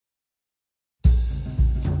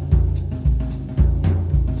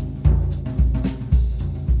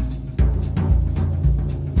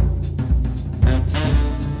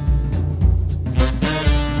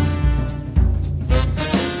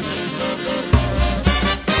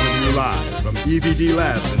live from EVD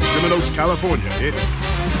Labs in Sherman Oaks, California. It's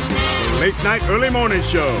the Late Night Early Morning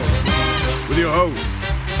Show with your hosts,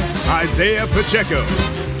 Isaiah Pacheco,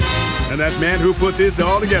 and that man who put this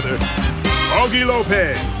all together, Augie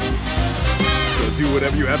Lopez. So do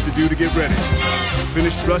whatever you have to do to get ready.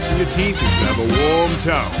 Finish brushing your teeth and grab a warm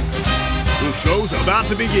towel. The show's about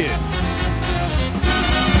to begin.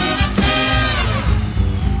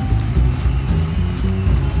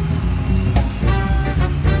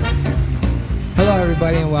 Hello,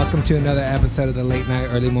 everybody, and welcome to another episode of the Late Night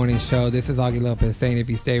Early Morning Show. This is Augie Lopez saying, if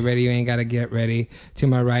you stay ready, you ain't got to get ready. To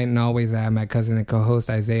my right, and always I have my cousin and co-host,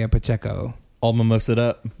 Isaiah Pacheco. All mimosa'd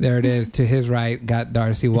up. There it is. To his right, got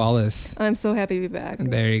Darcy Wallace. I'm so happy to be back.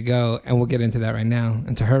 There you go. And we'll get into that right now.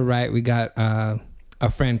 And to her right, we got a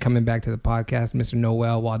friend coming back to the podcast, Mr.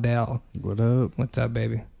 Noel Waddell. What up? What's up,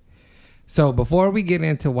 baby? So before we get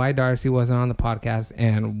into why Darcy wasn't on the podcast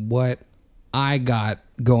and what I got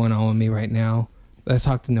going on with me right now, let's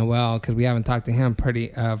talk to Noel, because we haven't talked to him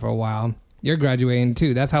for a while. You're graduating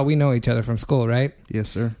too. That's how we know each other from school, right? Yes,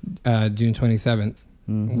 sir. June 27th.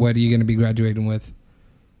 Mm-hmm. What are you going to be graduating with?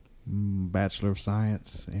 Bachelor of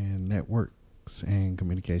Science in Networks and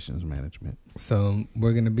Communications Management. So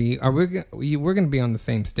we're going to be we're going to be on the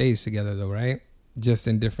same stage together though, right? Just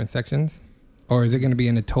in different sections? Or is it going to be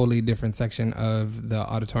in a totally different section of the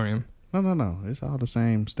auditorium? No. It's all the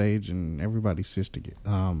same stage, and everybody sits together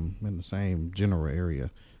in the same general area.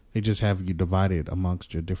 They just have you divided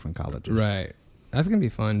amongst your different colleges. Right. That's going to be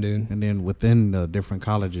fun, dude. And then within the different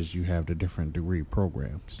colleges, you have the different degree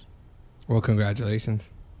programs. Well, congratulations.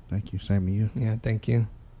 Thank you. Same to you. Yeah, thank you.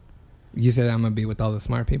 You said I'm going to be with all the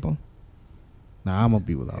smart people? Nah, I'm going to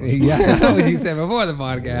be with all the smart Yeah, people. that's what you said before the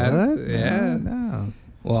podcast. What? Yeah. No.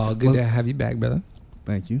 Well, good to have you back, brother.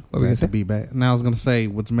 Thank you. What were you Glad to gonna be back. Now I was gonna say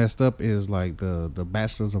what's messed up is like the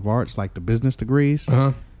bachelors of arts, like the business degrees.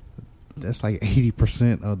 Uh-huh. That's like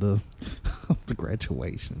 80% of the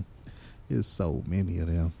graduation. There's so many of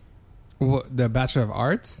them. What, the Bachelor of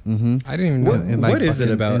Arts? Mm-hmm. I didn't even know. And what is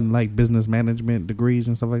it about? And like business management degrees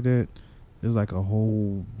and stuff like that. There's like a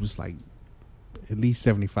whole, just like at least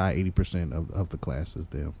 75-80% of the classes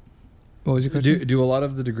there. What was your question? Do a lot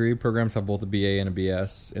of the degree programs have both a BA and a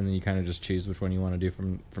BS, and then you kind of just choose which one you want to do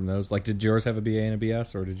from those? Like, did yours have a BA and a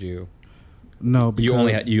BS, or did you? No,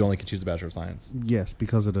 because you only could choose a Bachelor of Science. Yes,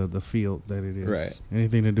 because of the field that it is. Right.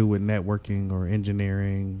 Anything to do with networking or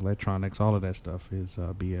engineering, electronics, all of that stuff is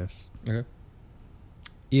BS. Okay.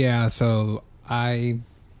 Yeah, so I'm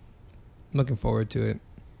looking forward to it.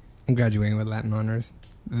 I'm graduating with Latin honors.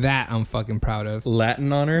 That I'm fucking proud of.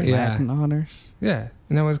 Latin honors? Yeah. Latin honors? Yeah.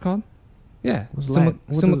 Isn't that what it's called? Yeah. What's Summa Latin?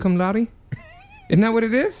 What summa does- cum laude? Isn't that what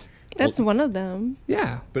it is? That's one of them.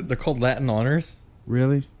 Yeah. But they're called Latin honors?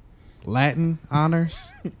 Really? Latin honors?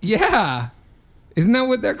 Yeah. Isn't that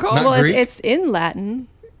what they're called? Not Well, Greek? it's in Latin.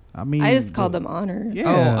 I mean, I just called them honors.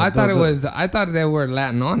 Yeah. I thought the- I thought they were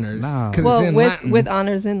Latin honors. Nah. 'Cause Well, it's in with Latin.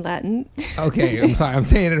 honors in Latin. Okay, I'm sorry. I'm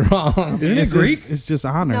saying it wrong. Isn't it It's Greek? just- it's just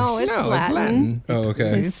honors. No, it's Latin. Oh,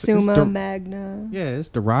 okay. It's It's summa the- magna. Yeah, it's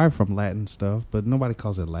derived from Latin stuff, but nobody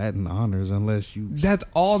calls it Latin honors unless you... That's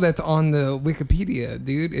all that's on the Wikipedia,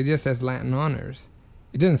 dude. It just says Latin honors.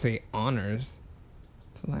 It doesn't say honors.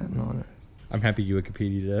 It's Latin honors. I'm happy you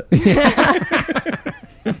Wikipedia'd it.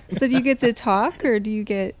 So do you get to talk or do you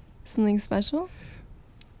get something special?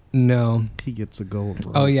 No. He gets a gold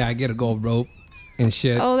rope. Oh, yeah. I get a gold rope and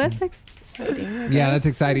shit. Oh, that's exciting. I Yeah, guess. that's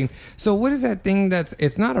exciting. So what is that thing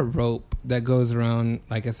it's not a rope that goes around,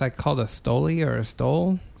 like it's like called a stole or a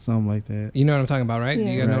stole? Something like that. You know what I'm talking about, right? Do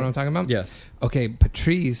Yeah. you guys know Right. what I'm talking about? Yes. Okay,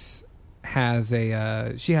 Patreece has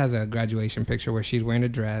a graduation picture where she's wearing a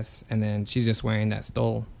dress and then she's just wearing that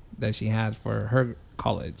stole that she has for her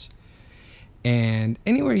college. And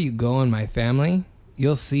anywhere you go in my family,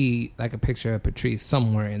 you'll see like a picture of Patreece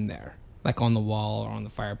somewhere in there, like on the wall or on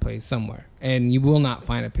the fireplace somewhere. And you will not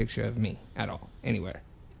find a picture of me at all, anywhere.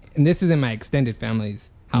 And this is in my extended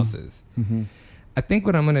family's houses. Mm-hmm. I think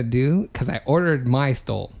what I'm going to do, because I ordered my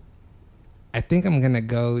stole, I think I'm going to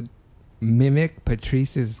go mimic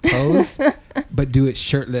Patreece's pose, but do it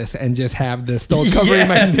shirtless and just have the stole covering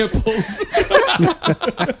my nipples.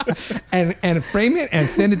 and frame it and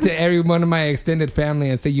send it to every one of my extended family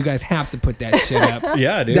and say, you guys have to put that shit up.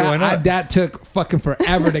 Yeah, dude. Why not? That took fucking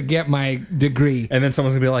forever to get my degree. And then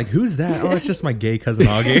someone's going to be like, who's that? Oh, it's just my gay cousin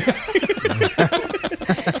Augie.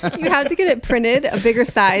 You have to get it printed a bigger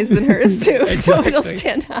size than hers too, so it'll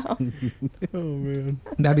stand out. Oh, man.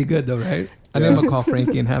 That'd be good though, right? I think I'm going to call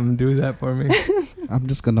Frankie and have him do that for me. I'm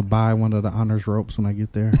just going to buy one of the honors ropes when I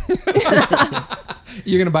get there.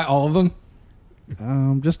 You're going to buy all of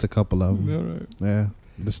them? Just a couple of them. All right. Yeah.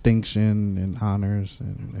 distinction and honors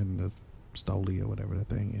and the stoli or whatever the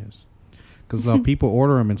thing is. Because people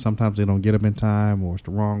order them and sometimes they don't get them in time or it's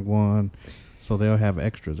the wrong one. So they'll have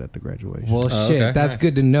extras at the graduation. Well, shit, okay. that's Nice.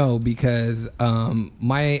 good to know because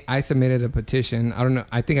I submitted a petition. I don't know.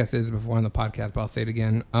 I think I said this before on the podcast, but I'll say it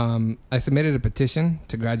again. I submitted a petition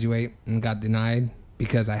to graduate and got denied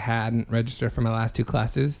because I hadn't registered for my last 2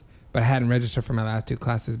 classes. But I hadn't registered for my last 2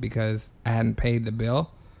 classes because I hadn't paid the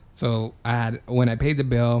bill. So when I paid the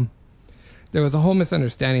bill, there was a whole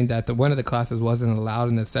misunderstanding that one of the classes wasn't allowed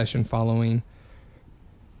in the session following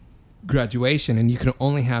graduation, and you can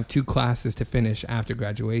only have 2 classes to finish after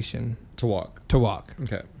graduation To walk.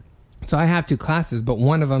 Okay. So I have 2 classes, but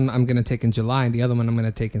one of them I'm going to take in July and the other one I'm going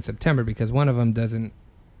to take in September because one of them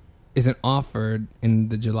isn't offered in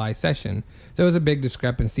the July session. So it was a big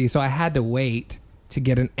discrepancy. So I had to wait to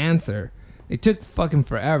get an answer. It took fucking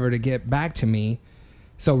forever to get back to me.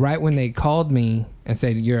 So right when they called me and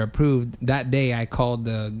said you're approved, that day I called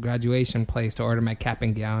the graduation place to order my cap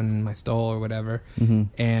and gown and my stole or whatever,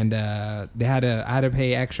 and I had to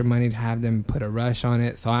pay extra money to have them put a rush on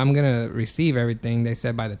it. So I'm gonna receive everything they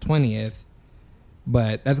said by the 20th,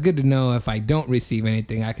 but that's good to know. If I don't receive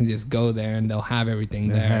anything, I can just go there and they'll have everything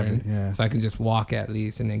there, so I can just walk at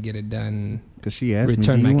least and then get it done. Because she asked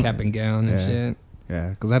return me, my cap and gown and shit.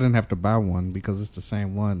 Yeah, because I didn't have to buy one because it's the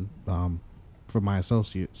same one. For my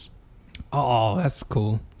associates. Oh, that's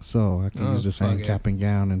cool. So I can use the same cap and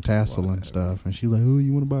gown and tassel and stuff. And she's like, oh,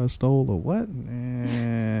 you want to buy a stole or what?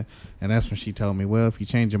 And that's when she told me, well, if you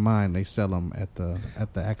change your mind, they sell them at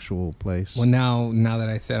the actual place. Well, now that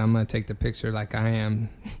I said I'm going to take the picture like I am,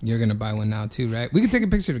 you're going to buy one now too, right? We can take a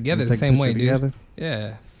picture together the same way, together? dude.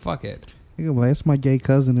 Yeah, fuck it. You're like, that's my gay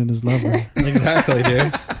cousin and his lover. Exactly,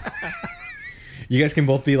 dude. You guys can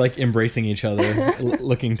both be like embracing each other,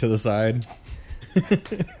 looking to the side.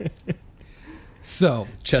 So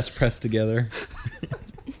chest pressed together.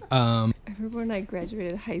 I remember when I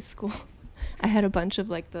graduated high school, I had a bunch of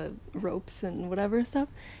like the ropes and whatever stuff,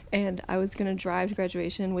 and I was gonna drive to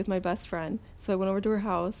graduation with my best friend. So I went over to her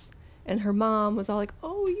house, and her mom was all like,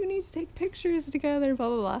 "Oh, you need to take pictures together," blah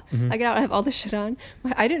blah blah. I get out, I have all this shit on.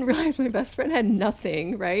 I didn't realize my best friend had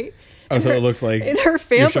nothing, right? Oh, and so it looks like in her you're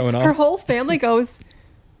family, showing off? her whole family goes.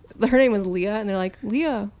 Her name was Leah, and they're like,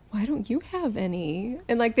 "Leah, why don't you have any?"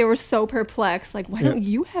 And like they were so perplexed, like, "Why don't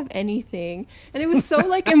you have anything?" And it was so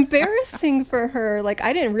like embarrassing for her. Like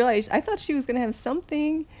I didn't realize. I thought she was gonna have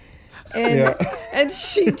something, and and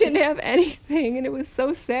she didn't have anything, and it was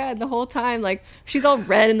so sad the whole time. Like she's all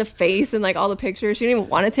red in the face, and like all the pictures, she didn't even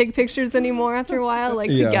want to take pictures anymore after a while,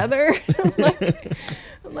 like together.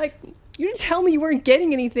 I'm like, you didn't tell me you weren't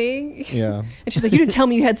getting anything. Yeah. And she's like, you didn't tell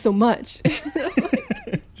me you had so much.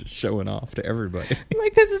 Just showing off to everybody. I'm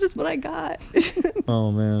like, this is just what I got.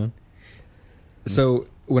 Oh, man. So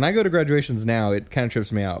when I go to graduations now, it kind of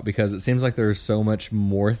trips me out because it seems like there's so much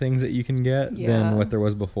more things that you can get than what there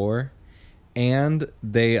was before. And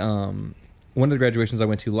they, one of the graduations I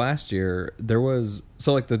went to last year,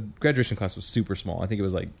 the graduation class was super small. I think it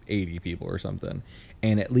was like 80 people or something.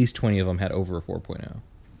 And at least 20 of them had over a 4.0.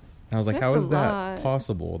 And I was like, That's how is that lot.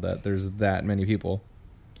 possible that there's that many people?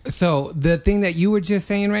 So the thing that you were just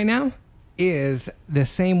saying right now is the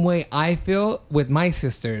same way I feel with my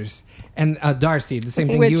sisters and Darcy. The same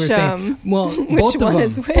thing you were saying. Well, both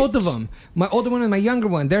of them. My older one and my younger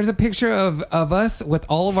one. There's a picture of us with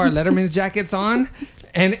all of our Letterman's jackets on,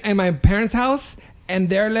 and in my parents' house. And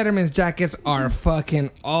their Letterman's jackets are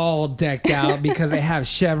fucking all decked out because they have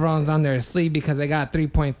chevrons on their sleeve because they got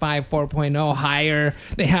 3.5, 4.0 higher.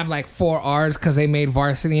 They have like 4 R's because they made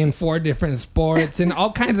varsity in 4 different sports and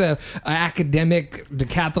all kinds of academic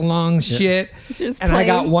decathlon shit. And I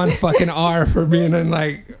got 1 fucking R for being in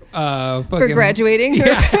like for graduating.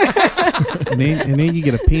 Yeah. and then you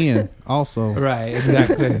get a pen also. Right,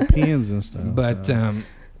 exactly. Pens and stuff. But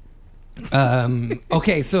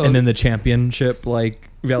okay, so and then the championship, like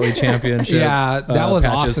Valley Championship. Yeah, that was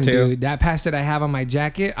awesome, too. dude. That patch that I have on my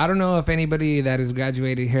jacket. I don't know if anybody that has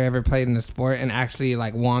graduated here ever played in a sport and actually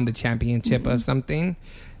like won the championship of something.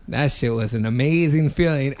 That shit was an amazing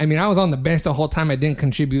feeling. I mean, I was on the bench the whole time. I didn't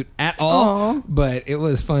contribute at all, but it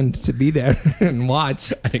was fun to be there and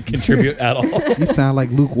watch. I didn't contribute at all. You sound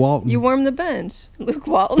like Luke Walton. You warmed the bench, Luke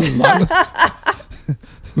Walton.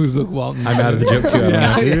 Who's Luke Walton? I'm out of the joke too.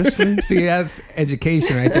 Yeah. Seriously? See, that's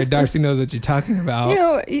education right there. Darcy knows what you're talking about. You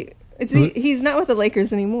know, he's not with the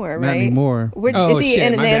Lakers anymore, right? Not anymore. Oh, is he shit,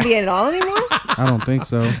 in the my bad. NBA at all anymore? I don't think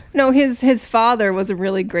so. No, his father was a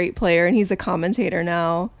really great player, and he's a commentator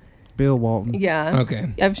now. Bill Walton. Yeah.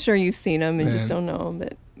 Okay. I'm sure you've seen him and Man. just don't know him,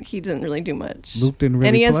 but he doesn't really do much. Luke didn't really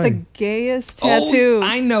and he has play. the gayest tattoo. Oh,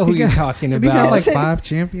 I know who you're talking He got about. like 5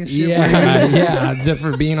 championships. Yeah, just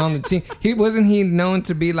for being on the team. He known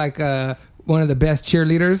to be like one of the best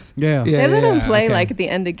cheerleaders. Yeah. They let him play like at the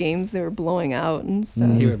end of games. They were blowing out and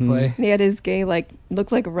stuff. He would play. And he had his gay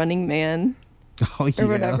looked like a Running Man Oh yeah. or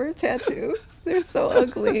whatever tattoos. They're so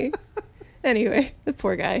ugly. Anyway, the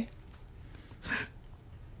poor guy.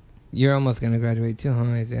 You're almost gonna graduate too, huh,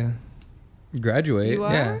 Isaiah? Graduate? You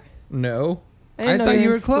are? Yeah. No. I I didn't know thought you in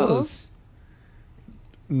were school. close.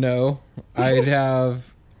 No. I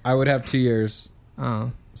would have 2 years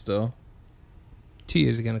Oh, still. 2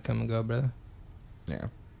 years are gonna come and go, brother. Yeah.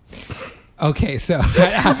 Okay, so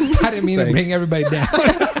I didn't mean to Thanks. bring everybody down.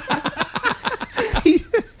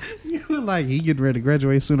 You were like, he getting ready to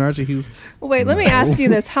graduate soon, aren't you? He was, Wait, let me ask you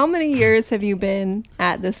this. How many years have you been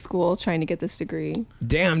at this school trying to get this degree?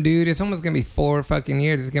 Damn, dude, it's almost gonna be 4 fucking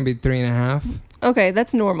years. It's gonna be 3.5. Okay,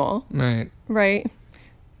 that's normal, Right. right?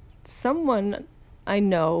 Someone I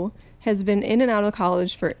know has been in and out of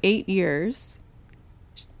college for 8 years.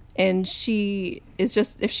 And she is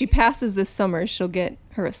just, if she passes this summer, she'll get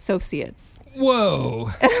her associates.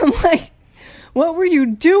 Whoa. And I'm like, what were you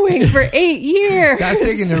doing for 8 years? That's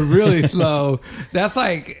taking it really slow. That's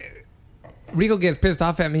like Rico gets pissed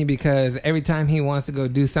off at me because every time he wants to go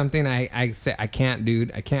do something, I say, I can't,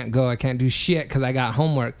 dude. I can't go. I can't do shit because I got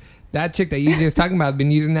homework. That chick that you just talking about has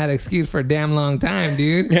been using that excuse for a damn long time,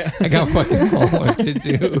 dude. Yeah. I got fucking homework to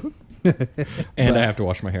do. And I have to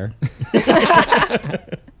wash my hair.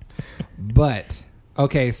 But,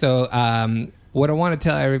 okay, so what I want to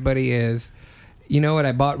tell everybody is, you know what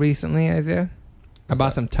I bought recently, Isaiah? I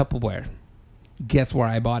bought some Tupperware. Guess where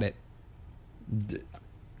I bought it?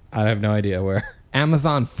 I have no idea where.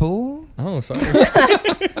 Amazon Fool? Oh, sorry.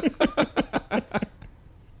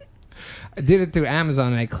 I did it through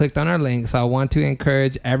Amazon and I clicked on our link. So I want to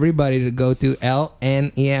encourage everybody to go to lnems.com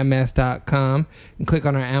and click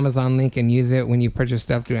on our Amazon link and use it when you purchase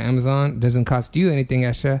stuff through Amazon. It doesn't cost you anything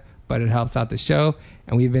extra, but it helps out the show.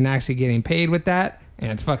 And we've been actually getting paid with that,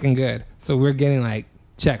 and it's fucking good. So we're getting like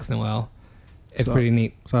checks, Noel. It's pretty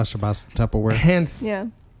neat. So I should buy some Tupperware. Hence Yeah.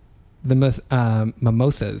 the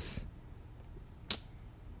mimosas.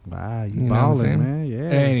 Wow, you You know what I'm balling, saying? man. Yeah.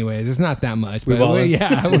 Anyways, it's not that much. We But balling.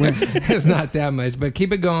 it's not that much. But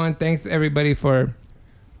keep it going. Thanks everybody for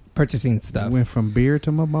purchasing stuff. Went from beer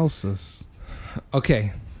to mimosas.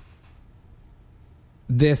 Okay.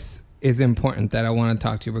 This is important that I want to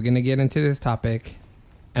talk to you. We're going to get into this topic,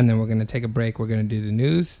 and then we're going to take a break. We're going to do the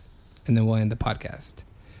news, and then we'll end the podcast.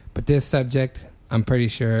 But this subject, I'm pretty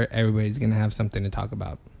sure everybody's going to have something to talk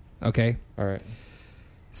about. Okay? All right.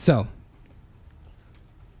 So,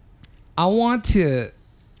 I want to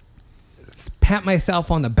pat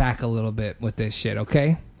myself on the back a little bit with this shit,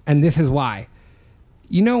 okay? And this is why.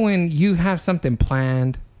 You know when you have something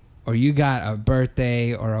planned, or you got a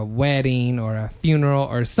birthday or a wedding or a funeral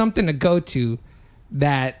or something to go to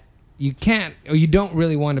that you can't or you don't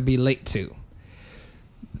really want to be late to.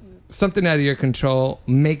 Something out of your control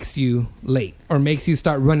makes you late or makes you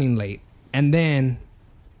start running late. And then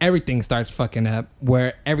everything starts fucking up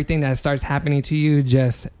where everything that starts happening to you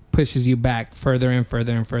just pushes you back further and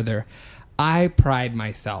further and further. I pride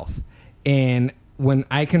myself in when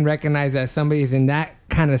I can recognize that somebody is in that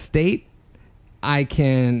kind of state, I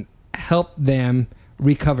can help them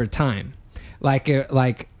recover time. Like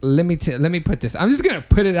let me put this. I'm just gonna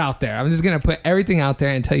put it out there. I'm just gonna put everything out there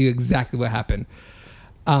and tell you exactly what happened.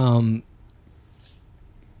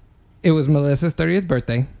 It was Melissa's 30th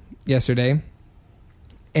birthday yesterday,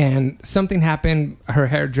 and something happened. Her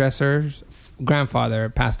hairdresser's grandfather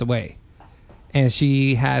passed away, and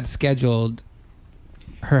she had scheduled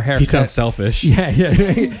her haircut. He sounds selfish. Yeah.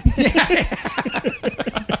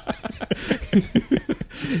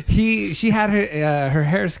 She had her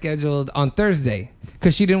hair scheduled on Thursday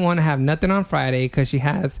because she didn't want to have nothing on Friday because she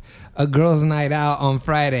has a girls' night out on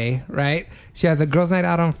Friday, right? She has a girls' night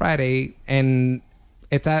out on Friday, and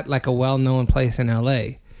it's at like a well-known place in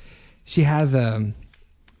LA. She has a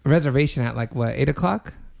reservation at like what, 8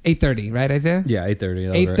 o'clock? 8:30, right, Isaiah? Yeah,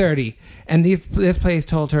 8:30. 8:30. Right. And this place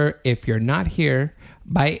told her, if you're not here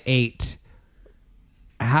by 8,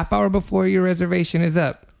 a half hour before your reservation is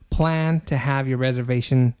up, plan to have your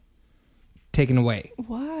reservation taken away.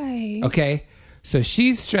 Why? Okay? So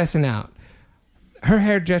she's stressing out. Her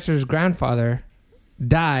hairdresser's grandfather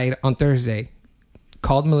died on Thursday.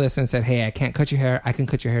 Called Melissa and said, hey, I can't cut your hair. I can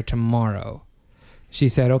cut your hair tomorrow. She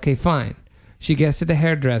said, okay, fine. She gets to the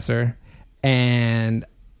hairdresser and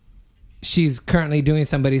she's currently doing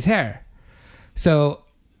somebody's hair. So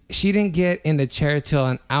she didn't get in the chair till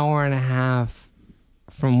an hour and a half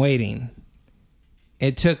from waiting.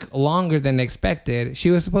 It took longer than expected. She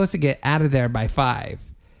was supposed to get out of there by 5.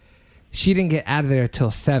 She didn't get out of there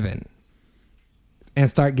till 7 and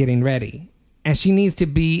start getting ready. And she needs to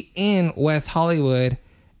be in West Hollywood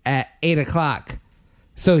at 8 o'clock.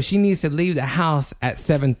 So she needs to leave the house at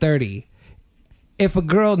 7:30. If a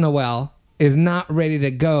girl, Noel, is not ready to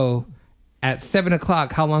go at 7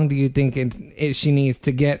 o'clock, how long do you think she needs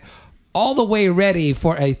to get all the way ready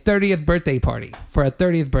for a 30th birthday party?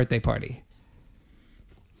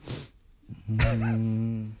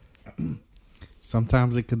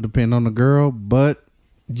 Sometimes it can depend on the girl, but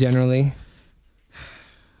generally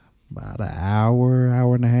about an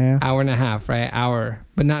hour and a half. Hour and a half, right? Hour,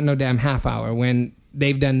 but not no damn half hour when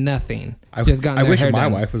they've done nothing. I wish my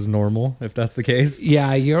wife was normal, if that's the case.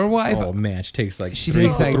 Yeah, your wife. Oh man, she takes like she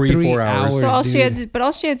takes like 3-4 hours. So all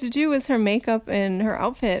she had to do was her makeup and her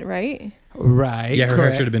outfit, right? Right. Yeah, her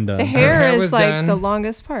hair should have been done. The hair is like done. The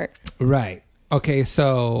longest part. Right. Okay,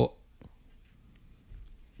 so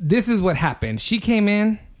this is what happened. She came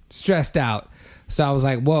in stressed out. So I was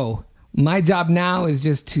like, whoa, my job now is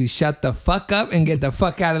just to shut the fuck up and get the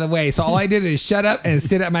fuck out of the way. So all I did is shut up and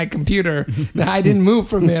sit at my computer. I didn't move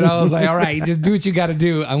from it. I was like, all right, just do what you got to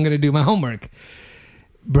do. I'm going to do my homework.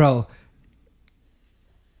 Bro.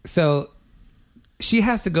 So she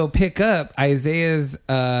has to go pick up Isaiah's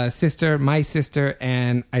sister, my sister,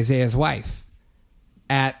 and Isaiah's wife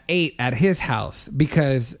at 8 at his house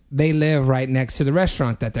because they live right next to the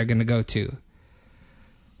restaurant that they're going to go to.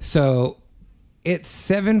 So it's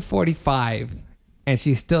 7:45 and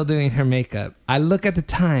she's still doing her makeup. I look at the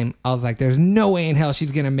time. I was like, there's no way in hell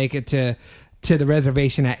she's going to make it to the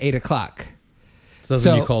reservation at 8 o'clock. So that's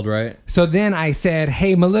when you called, right? So then I said,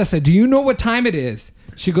 hey, Melissa, do you know what time it is?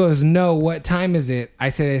 She goes, no, what time is it? I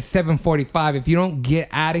said, it's 7:45. If you don't get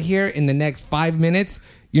out of here in the next 5 minutes,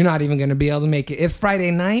 you're not even going to be able to make it. It's Friday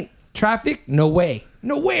night. Traffic? No way.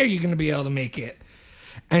 No way are you going to be able to make it.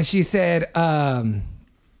 And she said,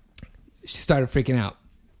 she started freaking out.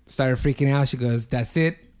 She goes, that's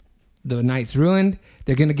it. The night's ruined.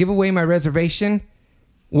 They're going to give away my reservation.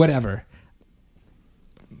 Whatever.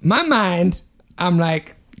 My mind, I'm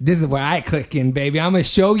like, this is where I click in, baby. I'm going to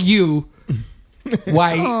show you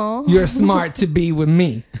why you're smart to be with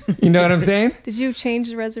me. You know what I'm saying? Did you change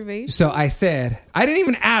the reservation? So I said, I didn't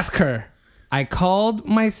even ask her. I called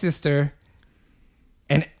my sister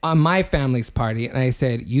and on my family's party, and I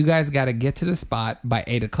said, you guys got to get to the spot by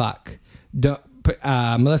 8 o'clock.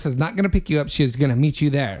 Melissa's not going to pick you up. She's going to meet you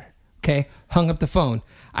there. Okay? Hung up the phone.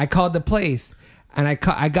 I called the place. And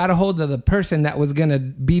I got a hold of the person that was going to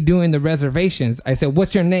be doing the reservations. I said,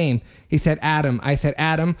 what's your name? He said, Adam. I said,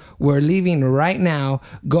 Adam, we're leaving right now,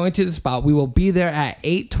 going to the spot. We will be there at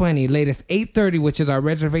 8:20, latest 8:30, which is our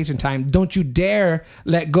reservation time. Don't you dare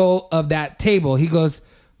let go of that table. He goes,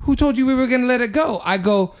 who told you we were going to let it go? I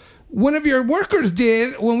go, one of your workers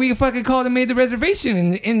did when we fucking called and made the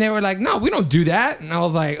reservation. And they were like, no, we don't do that. And I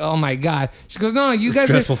was like, oh my God. She goes, no, you guys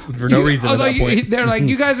stressful for no reason at that point. They're like,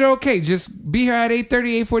 you guys are okay. Just be here at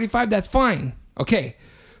 8:30, 8:45. That's fine. Okay.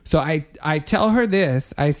 So I tell her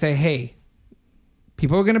this. I say, hey,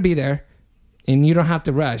 people are going to be there and you don't have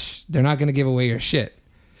to rush. They're not going to give away your shit.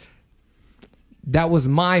 That was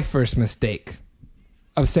my first mistake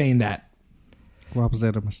of saying that. Why was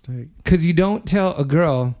that a mistake? Because you don't tell a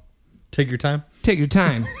girl, take your time. You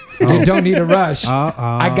don't need to rush.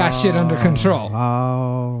 I got shit under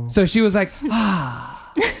control. So she was like,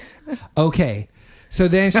 okay. So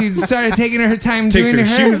then she started taking her time doing her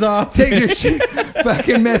hair. Shoes off. Takes her shoes.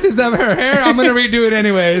 Fucking messes up her hair. I'm going to redo it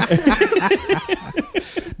anyways.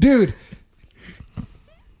 Dude.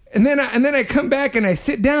 And then I come back and I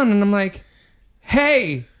sit down and I'm like,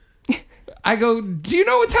 hey. I go, do you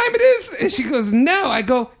know what time it is? And she goes, no. I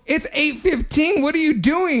go, it's 8:15. What are you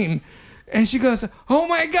doing? And she goes, oh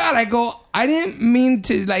my God. I go, I didn't mean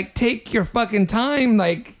to like take your fucking time.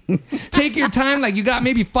 Like take your time. Like you got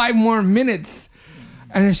maybe 5 more minutes.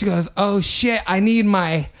 And then she goes, oh shit. I need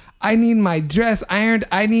my dress ironed.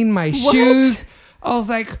 I need my shoes. I was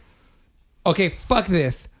like, okay, fuck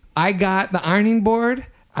this. I got the ironing board.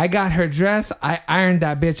 I got her dress. I ironed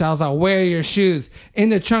that bitch. I was like, where are your shoes? In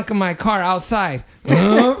the trunk of my car outside.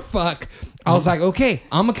 Oh, fuck. I was like, okay,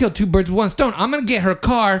 I'm going to kill 2 birds with 1 stone. I'm going to get her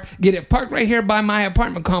car, get it parked right here by my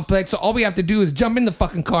apartment complex. So all we have to do is jump in the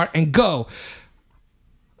fucking car and go.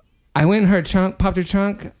 I went in her trunk, popped her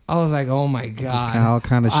trunk. I was like, oh my God. All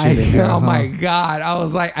kind of shit in there, oh my God. I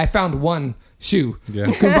was like, I found 1 shoe. Yeah.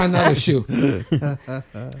 Couldn't find the other shoe.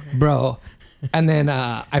 Bro. And then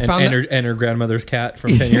I found her grandmother's cat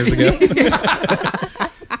from 10 years ago.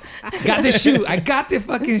 Got the shoe. I got the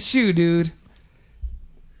fucking shoe, dude.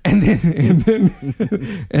 And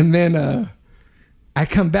then I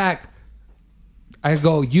come back. I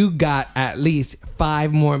go, you got at least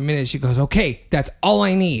 5 more minutes. She goes, okay, that's all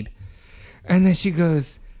I need. And then she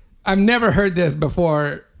goes, I've never heard this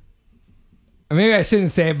before. Maybe I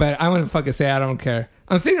shouldn't say it, but I'm going to fucking say it. I don't care.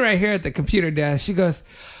 I'm sitting right here at the computer desk. She goes,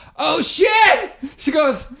 oh shit. She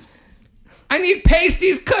goes, I need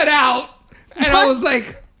pasties cut out. And I was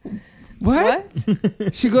like, what?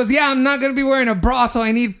 She goes, yeah, I'm not going to be wearing a bra, so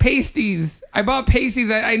I need pasties. I bought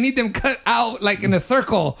pasties. I need them cut out like in a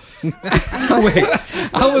circle. Wait.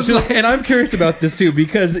 I was and I'm curious about this too,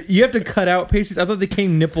 because you have to cut out pasties. I thought they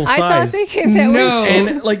came nipple size. I thought they came that way too.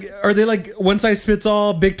 And like, are they like one size fits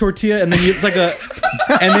all, big tortilla, and then it's like an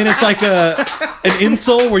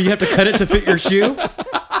insole where you have to cut it to fit your shoe?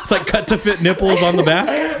 It's like cut to fit nipples on the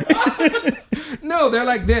back. No, they're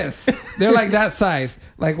like this. They're like that size,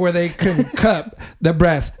 like where they can cup the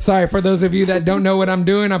breast. Sorry for those of you that don't know what I'm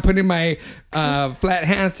doing. I'm putting my flat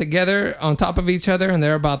hands together on top of each other, and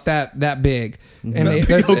they're about that big. And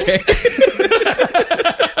okay.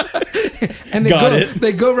 And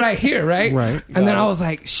they go right here, right? Right. And then I was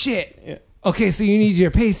like, shit. Yeah. Okay, so you need your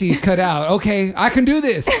pasties cut out. Okay, I can do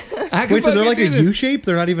this. Wait, so they're like a U shape?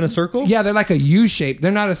 They're not even a circle? Yeah, they're like a U shape.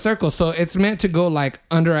 They're not a circle. So it's meant to go like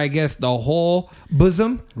under, I guess, the whole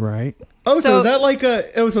bosom. Right. Oh, so is that like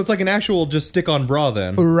so it's like an actual just stick-on bra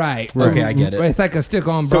then? Right. Okay, I get it. It's like a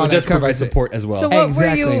stick-on bra. So it does provide support as well. So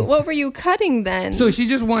what were you cutting then? So she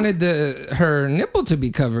just wanted her nipple to be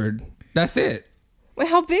covered. That's it. Wait,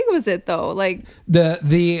 how big was it though? Like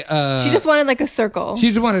she just wanted like a circle. She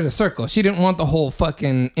just wanted a circle. She didn't want the whole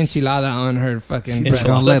fucking enchilada on her fucking breast. She just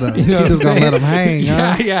gonna let them hang.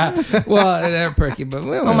 Yeah, huh? yeah. Well, they're perky, but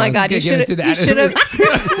oh my god, you should have.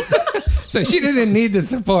 So she didn't need the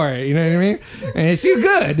support. You know what I mean? And she's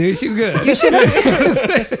good, dude. She's good. You should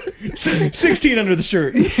have 16 under the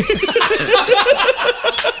shirt.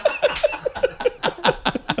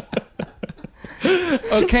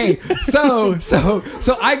 Okay, so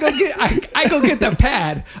I go get the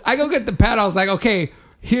pad. I was like, okay,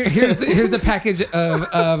 here's the package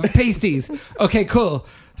of pasties. Okay, cool.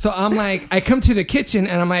 So I'm like, I come to the kitchen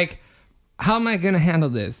and I'm like, how am I gonna handle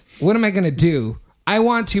this? What am I gonna do? I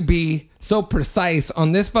want to be so precise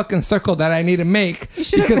on this fucking circle that I need to make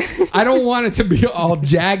because I don't want it to be all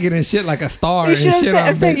jagged and shit like a star. You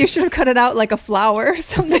should have cut it out like a flower or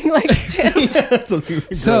something like that.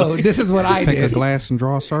 So this is what I did. Take a glass and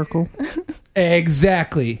draw a circle.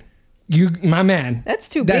 Exactly. You, my man. That's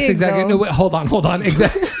too big. That's exactly. Though. No, wait, hold on. Hold on.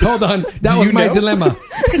 That was my dilemma.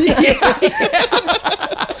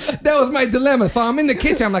 That was my dilemma. So I'm in the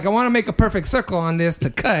kitchen. I'm like, I want to make a perfect circle on this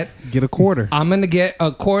to cut. Get a quarter. I'm going to get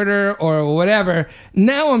a quarter or whatever.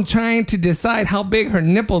 Now I'm trying to decide how big her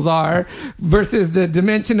nipples are versus the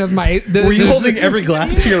dimension of my... Were you holding every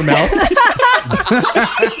glass to your mouth?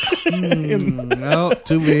 No,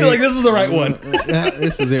 too big. You're like, this is the right one.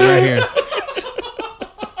 This is it right here.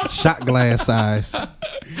 Shot glass size.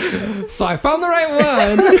 So I found the right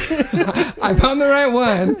one.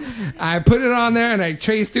 I put it on there and I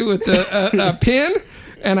traced it with a pin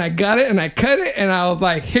and I got it and I cut it and I was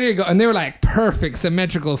like, here you go. And they were like perfect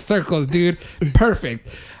symmetrical circles, dude. Perfect.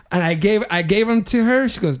 And I gave them to her.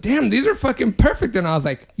 She goes, damn, these are fucking perfect. And I was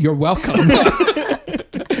like, you're welcome.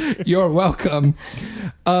 You're welcome.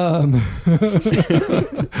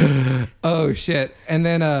 Oh shit. And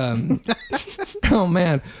then oh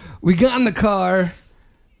man, we got in the car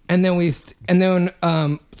and then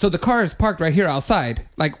so the car is parked right here outside,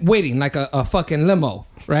 like waiting like a fucking limo,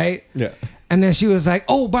 right? Yeah. And then she was like,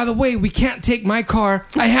 oh, by the way, we can't take my car.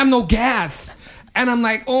 I have no gas. And I'm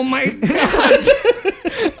like, oh my God.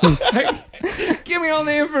 Give me all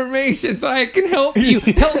the information so I can help you.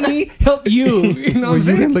 Help me, help you. You know what I'm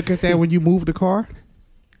saying? You didn't look at that when you moved the car?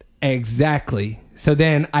 Exactly. So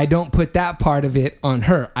then I don't put that part of it on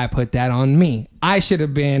her. I put that on me. I should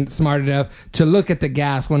have been smart enough to look at the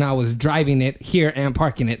gas when I was driving it here and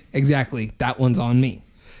parking it. Exactly. That one's on me.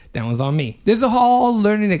 That one's on me. This is a whole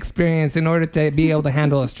learning experience in order to be able to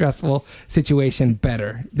handle a stressful situation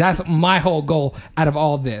better. That's my whole goal out of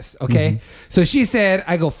all this. Okay. Mm-hmm. So she said,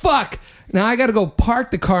 I go, fuck. Now I got to go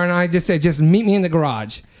park the car. And I just said, just meet me in the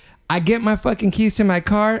garage. I get my fucking keys to my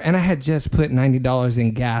car, and I had just put $90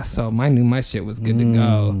 in gas, so I knew my shit was good to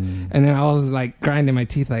go. And then I was like grinding my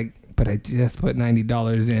teeth, like, but I just put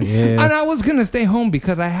 $90 in, and I was gonna stay home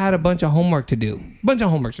because I had a bunch of homework to do.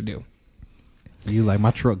 You like,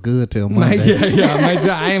 my truck good till Monday. My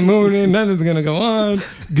truck, I ain't moving in. Nothing's gonna go on.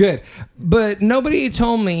 Good, but nobody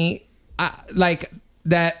told me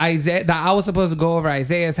that I was supposed to go over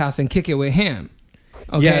Isaiah's house and kick it with him.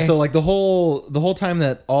 Okay. Yeah, so like the whole time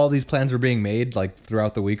that all these plans were being made, like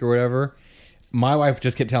throughout the week or whatever, my wife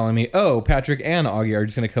just kept telling me, "Oh, Patrick and Augie are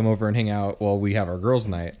just going to come over and hang out while we have our girls'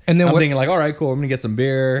 night." And then I'm thinking like, "All right, cool. I'm going to get some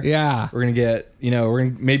beer. Yeah, we're going to get, we're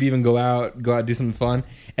going to maybe even go out, do something fun."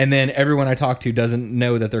 And then everyone I talk to doesn't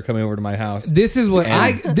know that they're coming over to my house. This is what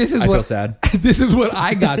I feel sad. This is what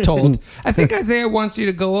I got told. I think Isaiah wants you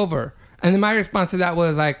to go over, and then my response to that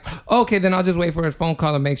was like, "Okay, then I'll just wait for his phone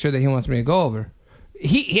call and make sure that he wants me to go over."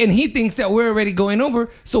 He thinks that we're already going over,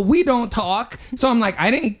 so we don't talk. So I'm like, I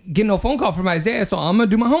didn't get no phone call from Isaiah, so I'm gonna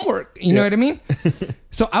do my homework. You know what I mean?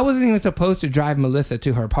 So I wasn't even supposed to drive Melissa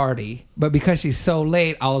to her party, but because she's so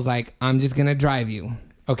late, I was like, I'm just gonna drive you.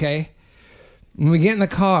 Okay? When we get in the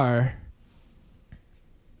car,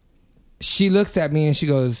 she looks at me and she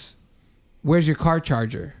goes, "Where's your car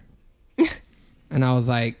charger?" And I was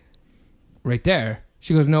like, "Right there."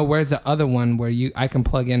 She goes, "No, where's the other one where I can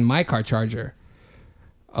plug in my car charger?"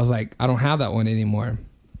 I was like, "I don't have that one anymore."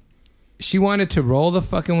 She wanted to roll the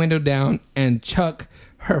fucking window down and chuck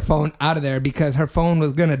her phone out of there because her phone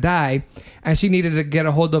was going to die and she needed to get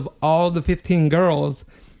a hold of all the 15 girls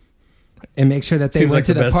and make sure that they went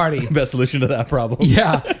to the party. Best solution to that problem.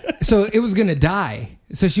 Yeah. So it was going to die.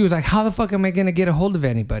 So she was like, "How the fuck am I going to get a hold of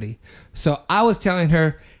anybody?" So I was telling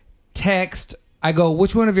her, text. I go,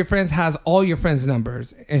 "Which one of your friends has all your friends'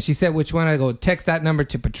 numbers?" And she said, "Which one?" I go, "Text that number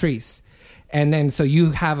to Patreece. And then so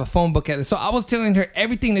you have a phone book at it." So I was telling her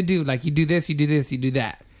everything to do. Like, you do this, you do this, you do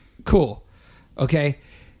that. Cool. Okay.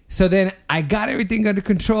 So then I got everything under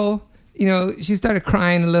control. She started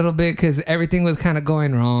crying a little bit because everything was kind of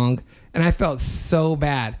going wrong. And I felt so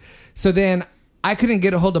bad. So then I couldn't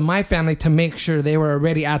get a hold of my family to make sure they were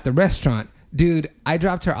already at the restaurant. Dude, I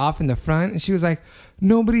dropped her off in the front and she was like,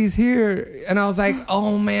 "Nobody's here." And I was like,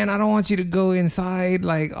 "Oh man, I don't want you to go inside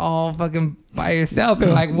like all fucking by yourself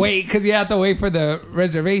and like wait, because you have to wait for the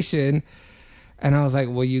reservation." And I was like,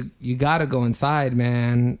 "Well, you gotta go inside,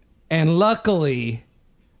 man." And luckily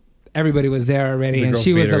everybody was there already and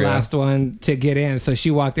she was the last one to get in. So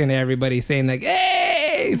she walked into everybody saying like,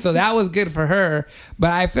 "Hey!" So that was good for her.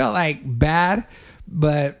 But I felt like bad,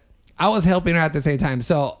 but I was helping her at the same time.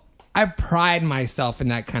 So I pride myself in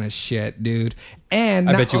that kind of shit, dude. And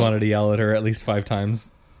I bet you wanted to yell at her at least 5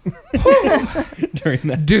 times during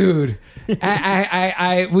that. Dude,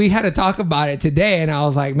 we had to talk about it today, and I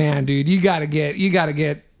was like, "Man, dude, you gotta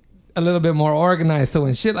get a little bit more organized so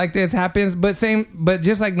when shit like this happens." But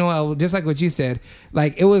just like Noel, just like what you said,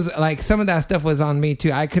 like it was like some of that stuff was on me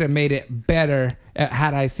too. I could have made it better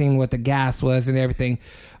had I seen what the gas was and everything.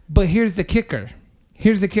 But here's the kicker.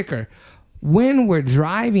 When we're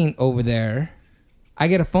driving over there, I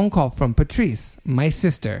get a phone call from Patreece, my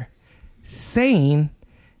sister, saying,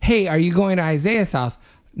 "Hey, are you going to Isaiah's house?"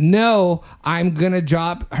 "No, I'm going to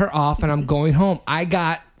drop her off and I'm going home. I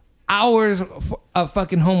got hours of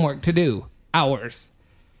fucking homework to do. Hours.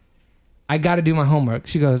 I got to do my homework."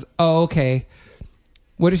 She goes, "Oh, okay."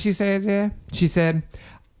 What did she say, Isaiah? She said,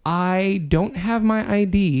 "I don't have my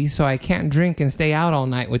ID, so I can't drink and stay out all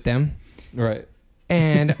night with them. Right.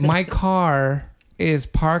 And my car is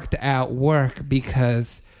parked at work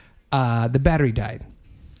because the battery died.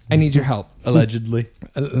 I need your help." Allegedly.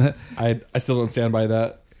 I still don't stand by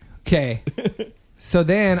that. Okay. So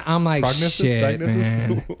then I'm like, shit, diagnosis?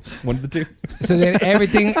 man. One of the two. So then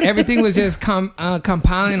everything was just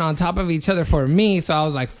compiling on top of each other for me. So I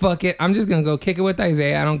was like, fuck it. I'm just going to go kick it with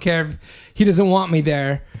Isaiah. I don't care if he doesn't want me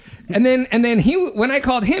there. And then when I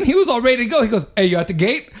called him, he was all ready to go. He goes, "Hey, you at the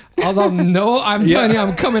gate?" I was like, "No, I'm telling you,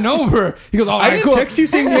 I'm coming over." He goes, "All right, I didn't cool." text you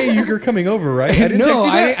saying, "Hey, you're coming over," right? I didn't text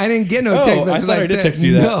you that? I didn't get no text message. I thought I did text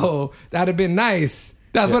you that. No, that'd have been nice.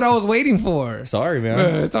 That's what I was waiting for. Sorry,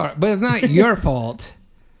 man. It's all right. But it's not your fault.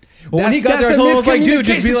 Well, when he got there, I was like, "Dude,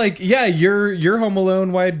 just be like, yeah, you're home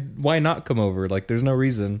alone. Why not come over? Like, there's no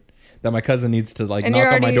reason that my cousin needs to like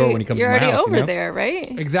knock on my door when he comes to my house." You're already over you know? there,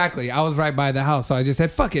 right? Exactly. I was right by the house, so I just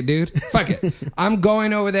said, "Fuck it, dude. Fuck it. I'm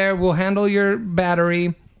going over there. We'll handle your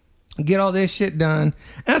battery. Get all this shit done."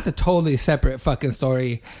 And that's a totally separate fucking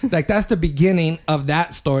story. Like, that's the beginning of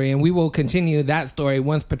that story, and we will continue that story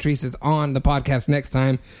once Patreece is on the podcast next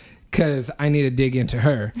time, because I need to dig into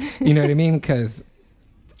her. You know what I mean? Because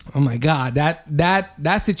oh my God,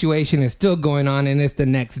 that situation is still going on, and it's the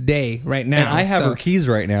next day right now. And I have her keys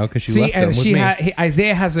right now because she left them with me.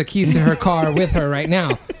 Isaiah has the keys to her car with her right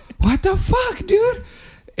now. What the fuck, dude?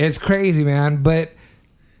 It's crazy, man. But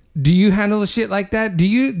do you handle shit like that? Do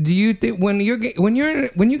you think when you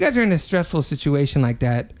guys are in a stressful situation like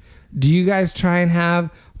that, do you guys try and have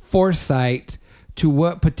foresight to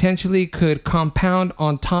what potentially could compound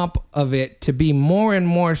on top of it to be more and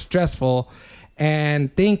more stressful,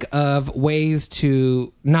 and think of ways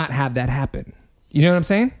to not have that happen? You know what I'm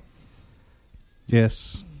saying?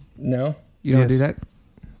 Yes. No? You don't do that?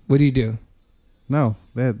 What do you do? No,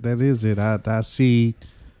 that is it. I see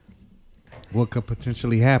what could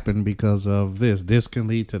potentially happen because of this. This can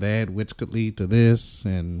lead to that, which could lead to this,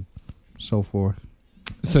 and so forth.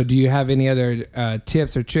 So do you have any other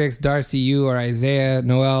tips or tricks, Darcy, you or Isaiah,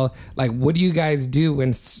 Noel? Like, what do you guys do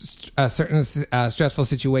when certain stressful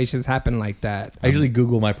situations happen like that? I usually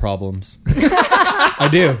Google my problems. I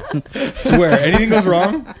do. Swear. Anything goes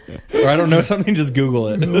wrong or I don't know something, just Google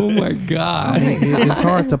it. Oh, my God. It's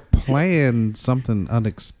hard to plan something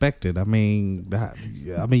unexpected. I mean,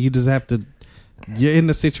 you just have to... You're in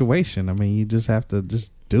the situation. I mean, you just have to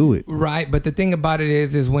just do it. Right. But the thing about it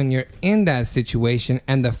is when you're in that situation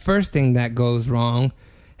and the first thing that goes wrong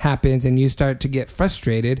happens and you start to get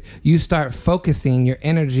frustrated, you start focusing your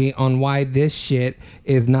energy on why this shit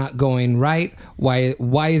is not going right.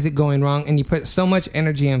 Why is it going wrong? And you put so much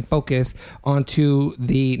energy and focus onto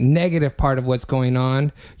the negative part of what's going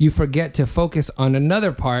on. You forget to focus on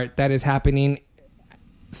another part that is happening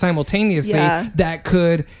simultaneously that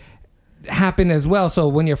could happen as well. So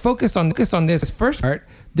when you're focused on this first part,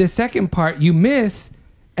 this second part you miss,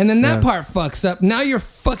 and then that part fucks up. Now you're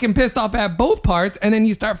fucking pissed off at both parts, and then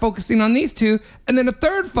you start focusing on these two, and then the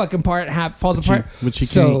third fucking part falls apart.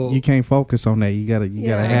 You can't focus on that. You gotta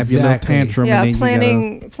have your little tantrum. Yeah, and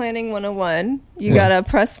then planning 101. You gotta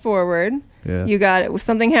press forward. Yeah. You got it.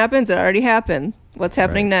 Something happens, it already happened. What's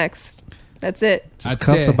happening next? That's it. Just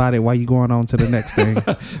cuss about it while you going on to the next thing.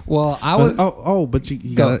 Well, I was. But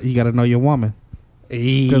you gotta know your woman.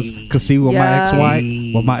 Cause see with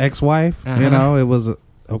my ex-wife, you know, it was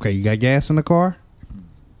okay. You got gas in the car.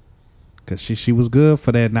 Cause she was good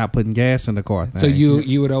for that, not putting gas in the car thing. So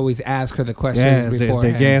you would always ask her the questions before. Is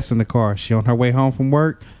there gas in the car? She on her way home from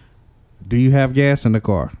work. Do you have gas in the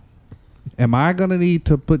car? Am I gonna need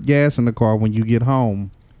to put gas in the car when you get home?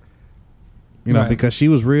 You know, because she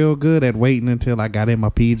was real good at waiting until I got in my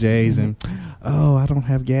PJs and, I don't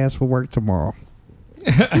have gas for work tomorrow.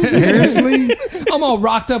 Seriously? I'm all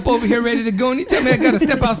rocked up over here ready to go and you tell me I got to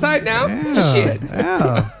step outside now? Shit.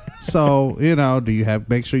 Yeah. So,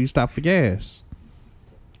 make sure you stop for gas.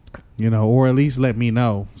 Or at least let me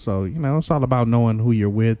know. So, it's all about knowing who you're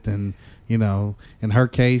with and, in her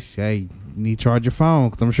case, hey, you need to charge your phone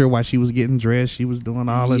because I'm sure while she was getting dressed, she was doing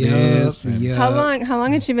all of this. How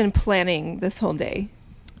long had she been planning this whole day?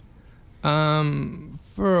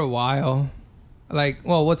 For a while.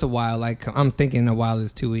 What's a while? Like, I'm thinking a while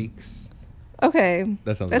is 2 weeks. Okay.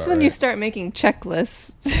 That's when you start making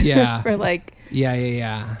checklists. Yeah. For like.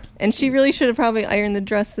 Yeah. And she really should have probably ironed the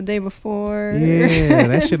dress the day before. Yeah,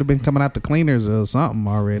 that should have been coming out the cleaners or something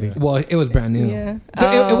already. Well, it was brand new. Yeah.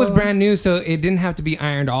 So it was brand new, so it didn't have to be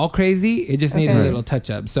ironed all crazy. It just needed a little touch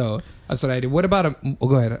up. So that's what I did. What about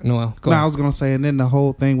go ahead, Noel. Go ahead. I was gonna say, and then the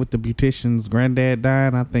whole thing with the beautician's granddad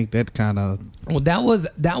dying, I think that kind of. Well, that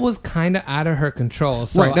was kind of out of her control.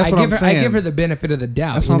 So right, that's what I'm saying. I give her the benefit of the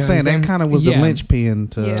doubt. That's what I'm saying. That kind of was the linchpin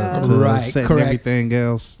to setting everything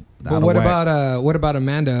else. But what about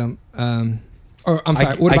Amanda? Or I'm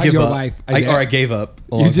sorry. What about your wife? I gave up.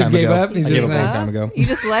 You just gave up. I gave up a long time ago. You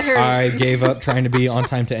just let her. I gave up trying to be on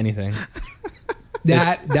time to anything.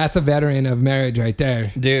 That's a veteran of marriage right there,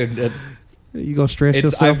 dude. You gonna stress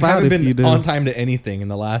yourself out if you do. On time to anything in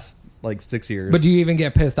the last 6 years. But do you even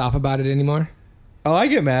get pissed off about it anymore? Oh, I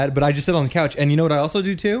get mad, but I just sit on the couch. And you know what I also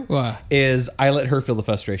do too? What? Is I let her feel the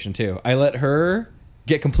frustration too. I let her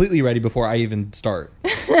get completely ready before I even start.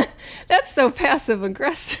 That's so passive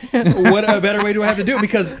aggressive. What a better way do I have to do it?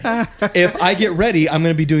 Because if I get ready, I'm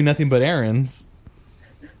going to be doing nothing but errands,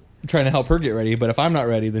 trying to help her get ready. But if I'm not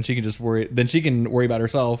ready, then she can just worry. Then she can worry about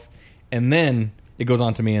herself, and then it goes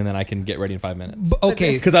on to me, and then I can get ready in 5 minutes.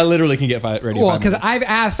 Okay, because I literally can get ready in 5 minutes. Well, because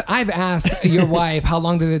I've asked your wife how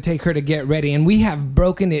long does it take her to get ready, and we have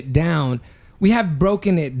broken it down.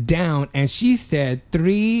 And she said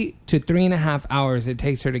 3 to 3.5 hours it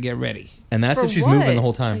takes her to get ready. And that's if she's moving the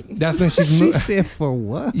whole time. That's when she's moving. She said for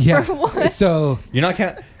what? Yeah. For what? So you're not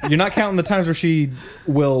counting the times where she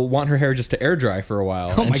will want her hair just to air dry for a while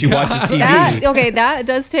and she watches TV. That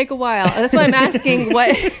does take a while. That's why I'm asking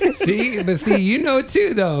what. See, you know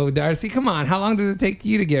too though, Darcy. Come on, how long does it take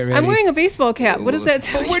you to get ready? I'm wearing a baseball cap. What does that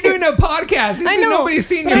tell you? We're doing a podcast. I know. Nobody's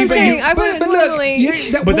seen you.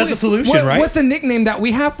 But that's a solution, right? What's the nickname that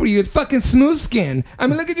we have for you? It's fucking smooth skin. I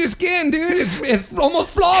mean, look at your skin, dude. It's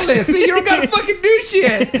almost flawless. You don't gotta fucking do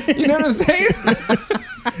shit. You know what I'm saying?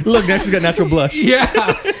 Look, now she's got natural blush. Yeah.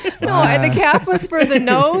 No, the cap was for the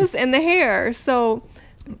nose and the hair. So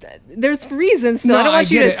there's reasons. So I don't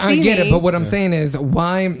want you to see me. I get it. But what I'm saying is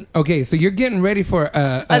why? Okay, so you're getting ready for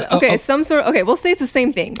some sort of. Okay, we'll say it's the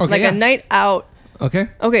same thing. Okay, like a night out. Okay.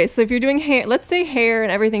 Okay, so if you're doing hair, let's say hair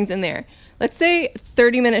and everything's in there. let's say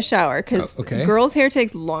 30-minute shower, because okay. girls' hair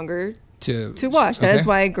takes longer to wash. That is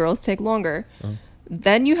why girls take longer.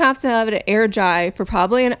 Then you have to have it air dry for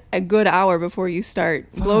probably a good hour before you start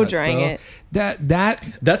blow drying it.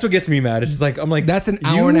 That's what gets me mad. It's just like, I'm like, that's an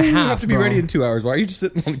hour and a half. You have to be ready in 2 hours. Why are you just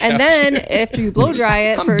sitting on the couch? And then after you blow dry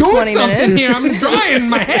it for doing 20 minutes, here. I'm drying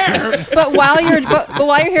my hair. But while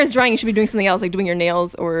your hair is drying, you should be doing something else, like doing your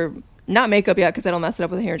nails, or not makeup yet because that'll mess it up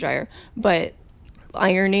with a hair dryer. But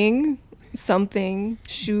ironing something,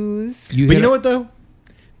 shoes. But you know what though?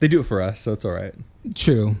 They do it for us, so it's all right.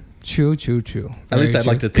 True. At least I'd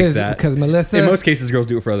like to think that. Because Melissa... In most cases, girls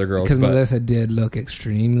do it for other girls. Because Melissa did look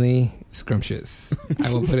extremely scrumptious.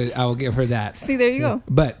 I will give her that. See, there you go.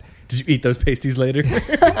 But... Did you eat those pasties later?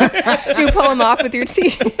 Did you pull them off with your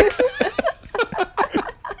teeth?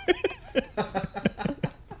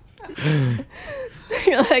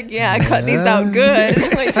 You're like, yeah, I cut these out good.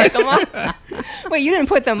 Let me take them off. Wait, you didn't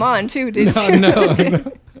put them on too, did you?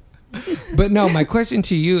 No. But no, my question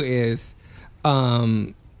to you is...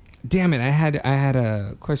 damn it! I had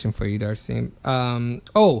a question for you, Darcy.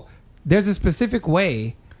 There's a specific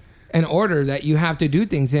way, an order that you have to do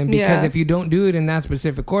things in, because if you don't do it in that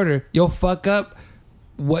specific order, you'll fuck up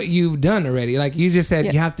what you've done already. Like you just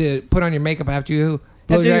said, you have to put on your makeup after you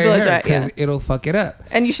blow dry your hair, because it'll fuck it up.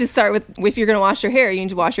 And you should start with, if you're going to wash your hair, you need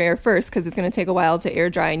to wash your hair first, because it's going to take a while to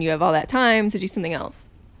air dry, and you have all that time to do something else.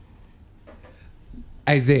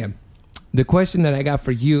 Isaiah, the question that I got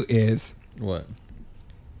for you is what?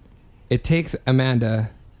 It takes Amanda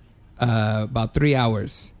about 3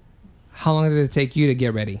 hours. How long did it take you to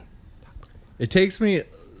get ready? It takes me...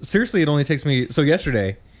 Seriously, it only takes me... So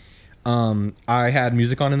yesterday, I had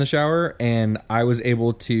music on in the shower, and I was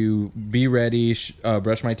able to be ready,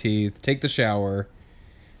 brush my teeth, take the shower,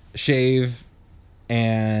 shave,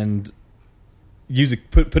 and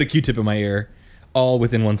put a Q-tip in my ear, all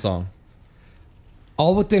within one song.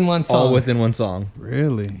 All within one song. All within one song.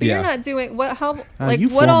 Really? But you're not doing what? How? Like you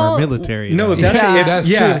what all? Military. No, if that's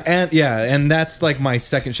true. And that's like my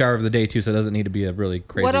second shower of the day too, so it doesn't need to be a really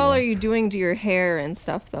crazy. What all one. are you doing to your hair and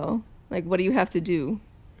stuff though? Like, what do you have to do?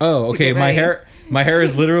 Oh, okay. My hair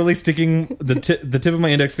is literally sticking the tip of my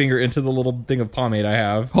index finger into the little thing of pomade I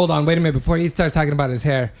have. Hold on, wait a minute. Before you start talking about his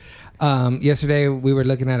hair, yesterday we were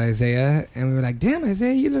looking at Isaiah, and we were like, "Damn,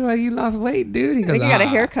 Isaiah, you look like you lost weight, dude." He goes, I think you got a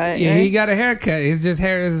haircut. Yeah, he got a haircut. His just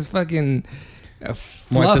hair is fucking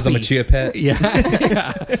fluffy. More says I'm a chia pet. Yeah.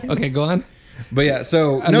 Okay, go on. But yeah,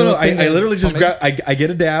 so I literally just grab. I get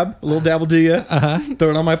a little dab will do you. Throw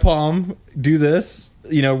it on my palm. Do this.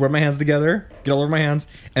 Rub my hands together. Get all over my hands,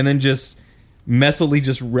 and then just messily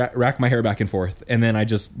just rack my hair back and forth, and then I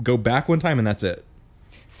just go back one time, and that's it.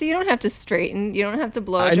 So you don't have to straighten. You don't have to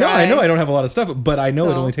blow dry. I know I don't have a lot of stuff, but I know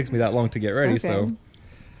it only takes me that long to get ready. Okay. So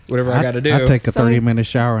whatever I got to do. I take a 30-minute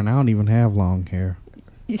shower, and I don't even have long hair.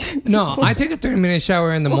 No, I take a 30-minute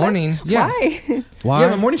shower in the morning. Yeah. Why? Yeah,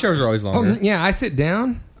 my morning showers are always longer. Yeah, I sit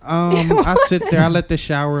down. I sit there. I let the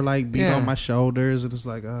shower beat on my shoulders, and it's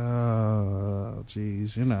like, oh,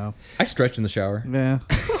 geez, I stretch in the shower. Yeah,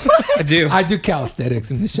 I do. I do calisthenics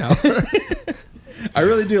in the shower. I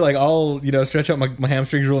really do. Like, I'll stretch out my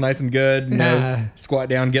hamstrings real nice and good. Squat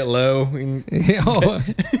down, get low.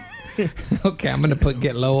 Okay, I'm gonna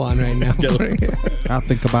get low on right now. I'll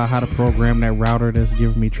think about how to program that router that's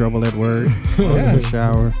giving me trouble at work in the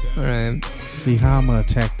shower. All right. See how I'm gonna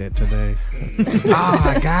attack that today.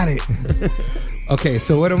 I got it. Okay,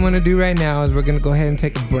 so what I'm gonna do right now is we're gonna go ahead and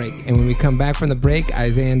take a break, and when we come back from the break,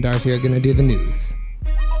 Isaiah and Darcy are gonna do the news.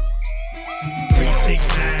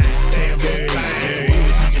 369, damn fine.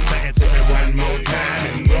 Just say it to me one more time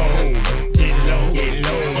and roll. Get low, get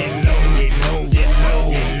low, get low, get low, get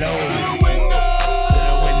low, get low. To the window,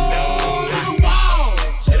 to the wall,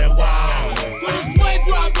 to the wall. To the sweat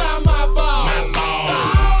drop down my ball.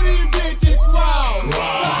 All these bitches raw.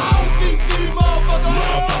 All these motherfuckers.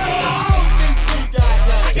 I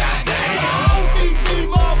got that. All these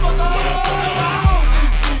motherfuckers.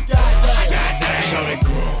 I got that. Show that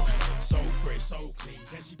girl. So fresh, so clean.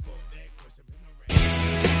 Can she put that question in the rain?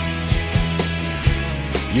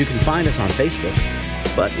 You can find us on Facebook,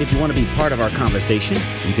 but if you want to be part of our conversation,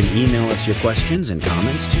 you can email us your questions and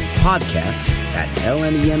comments to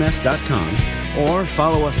podcast@lnems.com or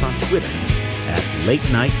follow us on Twitter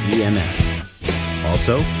 @LateNightEMS.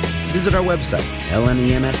 Also, visit our website,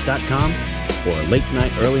 lnems.com or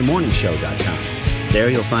latenightearlymorningshow.com. There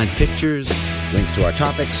you'll find pictures, links to our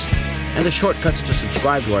topics, and the shortcuts to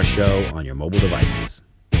subscribe to our show on your mobile devices.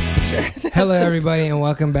 Hello, everybody, and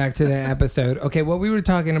welcome back to the episode. Okay, what we were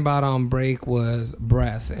talking about on break was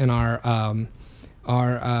breath and our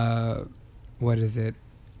what is it?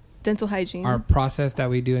 dental hygiene. Our process that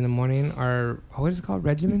we do in the morning, what is it called?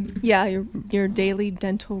 Regimen? Yeah, your daily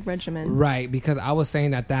dental regimen. Right, because I was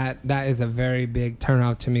saying that is a very big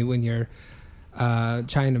turnoff to me when you're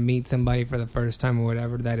trying to meet somebody for the first time or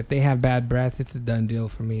whatever, that if they have bad breath, it's a done deal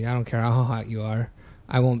for me. I don't care how hot you are.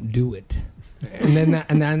 I won't do it. And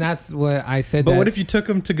then that's what I said. But what if you took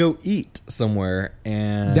them to go eat somewhere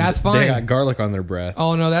and that's fine. They got garlic on their breath?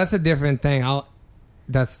 Oh no, that's a different thing.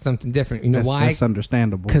 That's something different. You know why? That's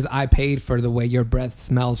understandable. Because I paid for the way your breath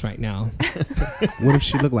smells right now. What if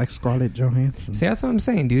she looked like Scarlett Johansson? See, that's what I'm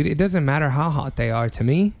saying, dude. It doesn't matter how hot they are to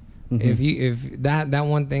me. Mm-hmm. If that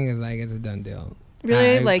one thing is like, it's a done deal.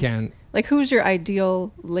 Really? Can't. Like who's your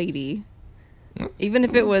ideal lady? Even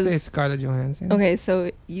if it was say Scarlett Johansson. Okay, so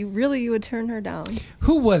you would turn her down.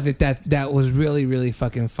 Who was it that was really, really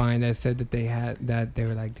fucking fine that said that they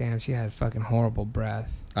were like, damn, she had fucking horrible breath?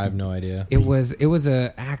 I have no idea. It was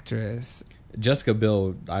a actress. Jessica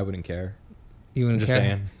Biel, I wouldn't care. You wouldn't Just care?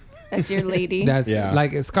 saying. That's your lady. That's Yeah.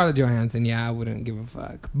 like Scarlett Johansson. Yeah, I wouldn't give a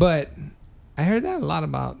fuck. But I heard that a lot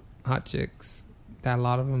about hot chicks. That a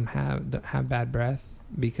lot of them have bad breath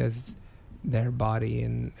because their body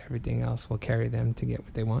and everything else will carry them to get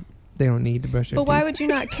what they want. They don't need to brush their teeth. But why would you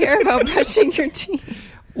not care about brushing your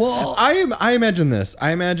teeth? Well, I imagine this.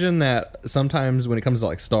 I imagine that sometimes when it comes to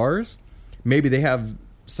like stars, maybe they have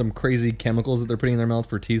some crazy chemicals that they're putting in their mouth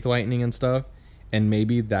for teeth whitening and stuff, and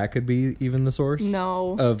maybe that could be even the source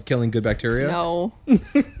of killing good bacteria. No.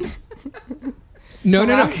 No.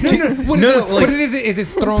 What it is it's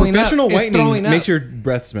throwing professional up. whitening makes your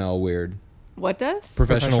breath smell weird. What does?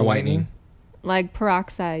 Professional whitening. Like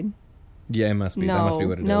peroxide. Yeah, it must be. No, That must be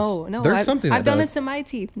what it is. No. There's something I've that done does. it to my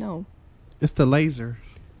teeth. No. It's the laser.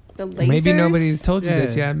 The lasers? Maybe nobody's told you Yeah.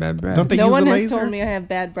 that you had bad breath. Don't they No use one the has laser? told me I have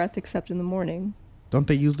bad breath except in the morning. Don't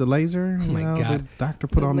they use the laser? Oh my God. The doctor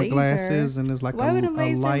put The on the laser? glasses and it's like Why would a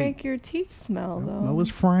laser light. make your teeth smell, though? No,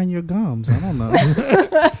 it's frying your gums. I don't know.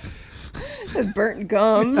 It's burnt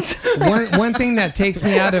gums. one thing that takes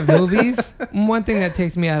me out of movies. One thing that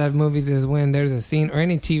takes me out of movies is when there's a scene or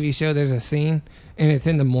any TV show. There's a scene and it's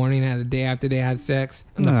in the morning and the day after they had sex,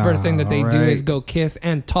 and the first thing that they do is go kiss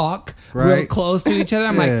and talk real close to each other.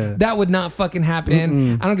 I'm like, that would not fucking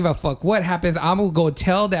happen. I don't give a fuck what happens. I'm gonna go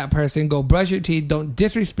tell that person, go brush your teeth. Don't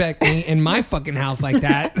disrespect me in my fucking house like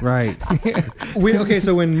that. Right.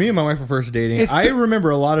 So when me and my wife were first dating, I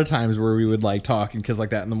remember a lot of times where we would like talk and kiss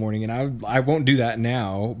like that in the morning, and I won't do that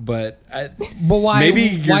now. But why? Maybe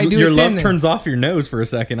your love then? turns off your nose for a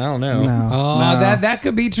second. I don't know. No. That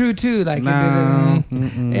could be true too. Like,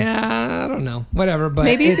 yeah, I don't know. Whatever. But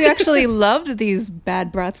maybe if you actually loved these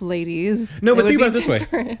bad breath ladies. No, but think about it this way.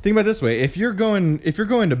 Think about it this way. If you're going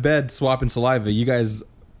to bed swapping saliva, you guys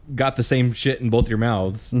got the same shit in both your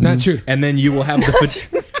mouths. Not true. And then you will have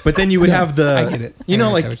but then you would have the. I get it. You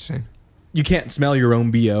know, like what you're saying. You can't smell your own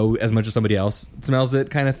BO as much as somebody else smells it,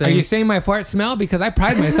 kind of thing. Are you saying my farts smell? Because I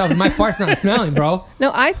pride myself in my farts not smelling, bro.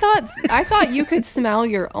 No, I thought you could smell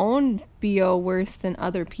your own BO worse than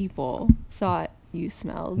other people thought you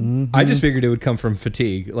smelled. I just figured it would come from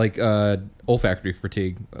fatigue, like olfactory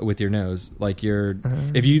fatigue with your nose. Like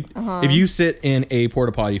if you sit in a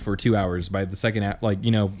porta potty for 2 hours, by the second at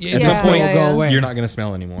some point go away. You're not going to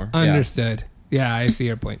smell anymore. Understood. Yeah, I see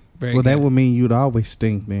your point. Very well, good. that would mean you'd always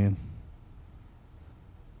stink, man.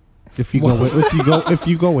 If you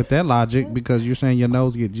go with that logic, because you're saying your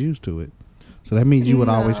nose gets used to it, so that means you would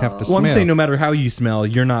always have to smell. Well, I'm saying no matter how you smell,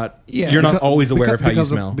 you're not always aware of how you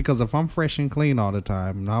smell. Because if I'm fresh and clean all the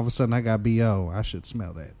time, and all of a sudden I got BO, I should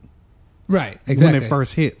smell that. Right, exactly. When it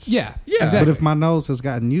first hits. Yeah. Exactly. But if my nose has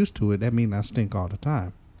gotten used to it, that means I stink all the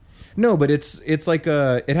time. No, but it's like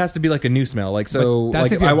it has to be like a new smell. Like, so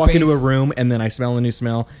like if I walk base- into a room and then I smell a new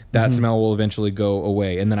smell, that smell will eventually go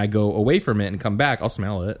away. And then I go away from it and come back, I'll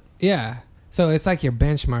smell it. Yeah. So it's like your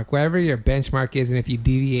benchmark. Wherever your benchmark is, and if you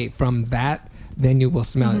deviate from that, then you will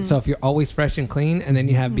smell it. So if you're always fresh and clean and then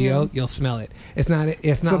you have BO, you'll smell it. It's not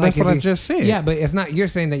so like that's what I just said. Yeah, but it's not, you're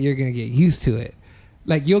saying that you're going to get used to it.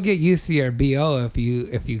 Like, you'll get used to your BO if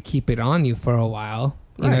you keep it on you for a while.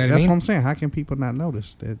 You know what That's I mean? what I'm saying. How can people not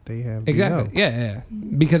notice that they have Exactly. BO? Yeah.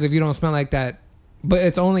 Because if you don't smell like that, but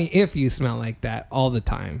it's only if you smell like that all the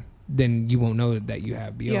time, then you won't know that you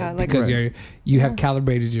have BO. Yeah, like, because you have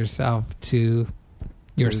calibrated yourself to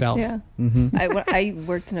yourself. Yeah. Mm-hmm. I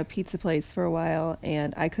worked in a pizza place for a while,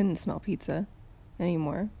 and I couldn't smell pizza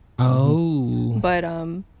anymore. Oh. But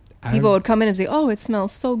People would come in and say, "Oh, it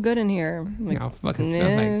smells so good in here." I'm like, no, fucking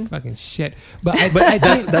smells like fucking shit. But I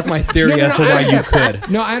think that's my theory as to why you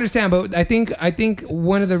could. No, I understand, but I think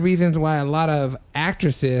one of the reasons why a lot of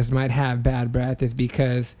actresses might have bad breath is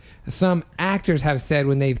because some actors have said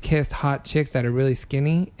when they've kissed hot chicks that are really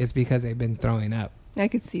skinny, it's because they've been throwing up I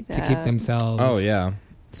could see that to keep themselves. Oh yeah,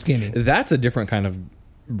 skinny. That's a different kind of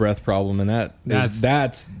breath problem, and that's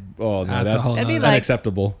That's a whole That'd be like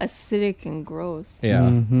unacceptable. acidic and gross. Yeah.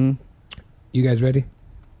 Mm-hmm. You guys ready?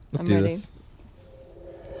 Let's I'm do ready. this.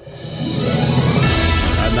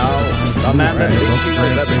 And now, the man that thinks he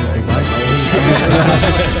knows everything.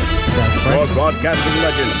 Your broadcasting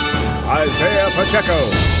legend, Isaiah Pacheco.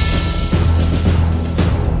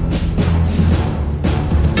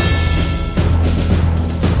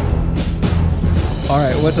 All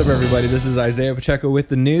right, what's up, everybody? This is Isaiah Pacheco with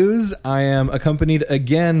the news. I am accompanied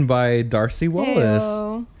again by Darcy Wallace.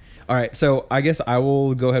 Heyo. All right, so I guess I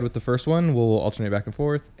will go ahead with the first one. We'll alternate back and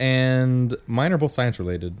forth, and mine are both science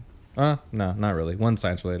related. No, not really. One's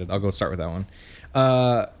science related. I'll go start with that one.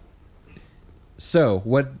 So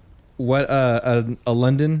what a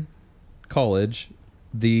London college,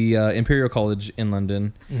 the Imperial College in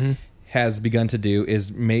London, has begun to do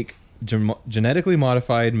is make genetically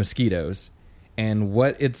modified mosquitoes. And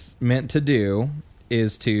what it's meant to do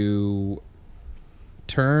is to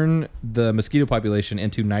turn the mosquito population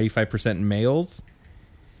into 95% males,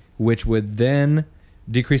 which would then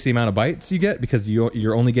decrease the amount of bites you get because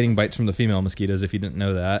you're only getting bites from the female mosquitoes, if you didn't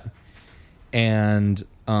know that. And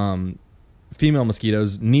female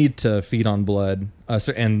mosquitoes need to feed on blood.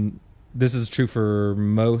 And this is true for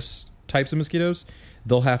most types of mosquitoes.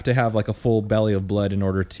 They'll have to have like a full belly of blood in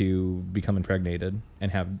order to become impregnated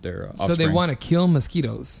and have their offspring. So they want to kill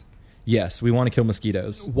mosquitoes. Yes, we want to kill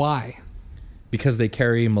mosquitoes Why? because they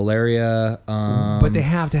carry malaria. But they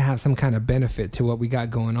have to have some kind of benefit to what we got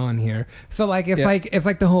going on here. So like it's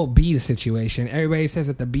like the whole bee situation. Everybody says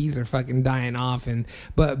that the bees are fucking dying off,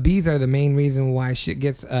 but bees are the main reason why shit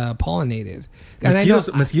gets pollinated. And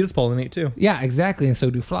mosquitoes pollinate too. Yeah, exactly, and so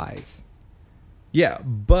do flies. Yeah,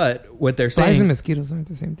 but what they're Flies saying, and mosquitoes aren't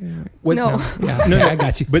the same thing, right? what, No. Yeah, No, okay, no. I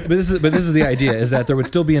got you. But this is the idea is that there would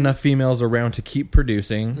still be enough females around to keep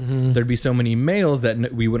producing. There'd be so many males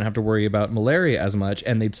that we wouldn't have to worry about malaria as much,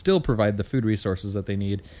 and they'd still provide the food resources that they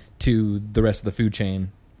need to the rest of the food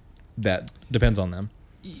chain that depends on them.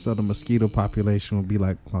 So the mosquito population will be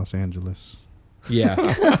like Los Angeles. Yeah.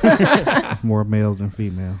 It's more males than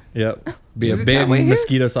female. Yep. Be Is a it big that way here?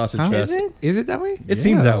 mosquito sausage Huh? fest. Is it that way? It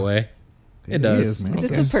seems Yeah. that way. It does. Is, man. Is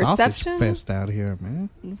it It's the a sausage perception? fest out here, man.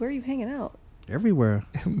 Where are you hanging out? Everywhere.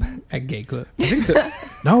 At gay club.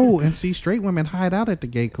 No, and see, straight women hide out at the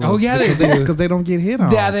gay club. Oh, yeah, they do. Because they don't get hit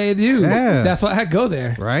on. Yeah, they do. Yeah. That's why I go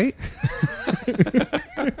there. Right?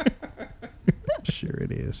 Sure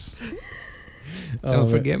it is. Don't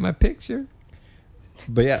forget my picture.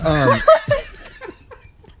 But yeah,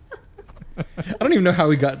 I don't even know how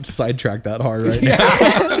we got sidetracked that hard right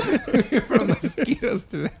now. From mosquitoes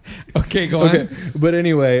to that. Okay, go on. Okay, but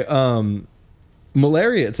anyway,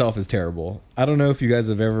 malaria itself is terrible. I don't know if you guys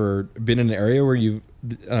have ever been in an area where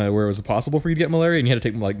where it was possible for you to get malaria and you had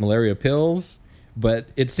to take like malaria pills, but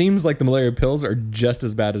it seems like the malaria pills are just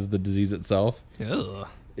as bad as the disease itself. Ugh.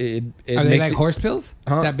 It Are they makes like horse pills?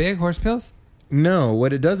 Huh? That big horse pills? No,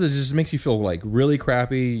 what it does is it just makes you feel like really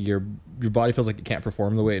crappy. Your body feels like it can't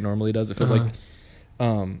perform the way it normally does. It feels like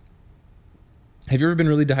have you ever been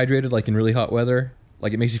really dehydrated, like in really hot weather?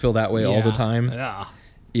 Like it makes you feel that way all the time. Yeah.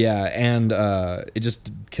 Yeah, and it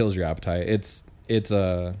just kills your appetite. If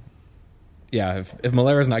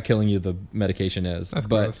malaria is not killing you, the medication is. That's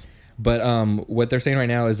gross. But what they're saying right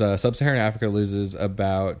now is sub-Saharan Africa loses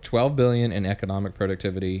about $12 billion in economic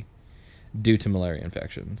productivity due to malaria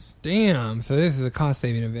infections. Damn. So this is a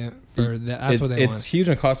cost-saving event for that. That's what they It's want. huge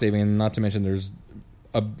in cost saving, and not to mention there's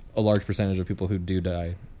a large percentage of people who do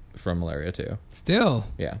die from malaria too. Still.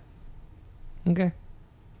 Yeah. Okay.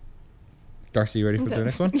 Darcy, you ready for the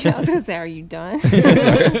next one? Yeah, I was gonna say, are you done?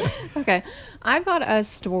 Okay, I've got a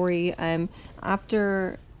story.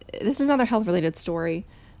 After this is another health related story.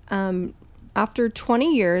 After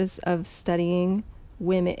 20 years of studying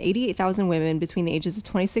women, 88,000 women between the ages of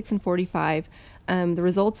 26 and 45, the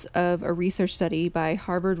results of a research study by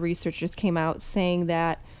Harvard researchers came out saying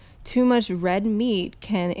that too much red meat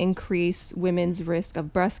can increase women's risk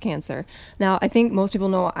of breast cancer. Now, I think most people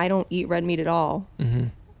know I don't eat red meat at all.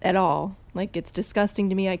 At all. Like, it's disgusting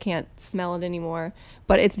to me. I can't smell it anymore.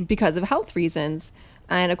 But it's because of health reasons.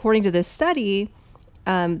 And according to this study,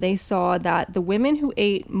 they saw that the women who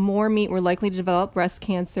ate more meat were likely to develop breast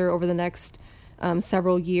cancer over the next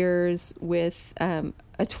several years with a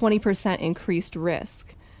 20% increased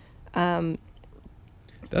risk.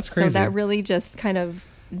 That's crazy. So that really just kind of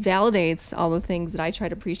validates all the things that I try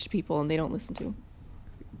to preach to people and they don't listen to.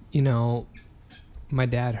 You know, my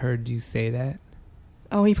dad heard you say that.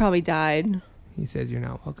 Oh, he probably died. He said you're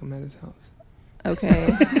not welcome at his house.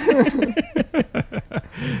 Okay.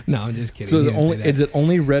 No, I'm just kidding. So is it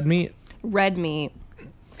only red meat? Red meat.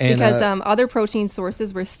 And, because other protein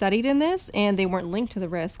sources were studied in this and they weren't linked to the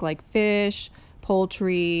risk, like fish,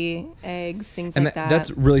 poultry, eggs, things like that. That's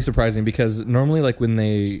really surprising because normally, like when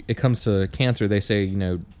it comes to cancer, they say,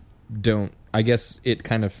 don't. I guess it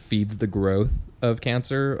kind of feeds the growth of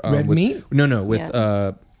cancer. Red meat?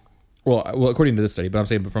 No. Well, according to this study, but I'm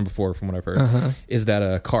saying from before, from what I've heard, is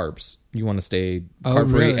that carbs. You want to stay carb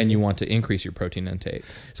free, really? and you want to increase your protein intake.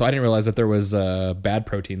 So I didn't realize that there was bad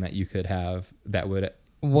protein that you could have that would,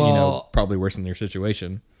 probably worsen your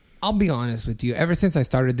situation. I'll be honest with you. Ever since I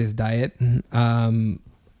started this diet, I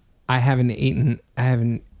haven't eaten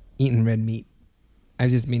red meat. I've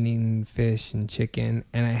just been eating fish and chicken,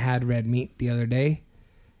 and I had red meat the other day.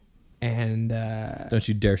 And don't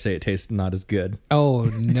you dare say it tastes not as good. Oh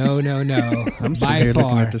no! I'm sitting here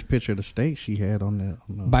looking at this picture of the steak she had on that.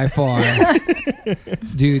 By far,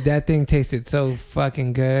 dude, that thing tasted so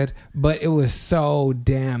fucking good, but it was so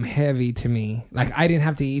damn heavy to me. Like I didn't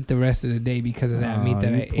have to eat the rest of the day because of that meat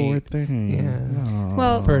that I poor ate. Thing. Yeah.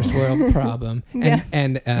 Well, first world problem. Yeah.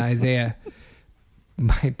 And Isaiah,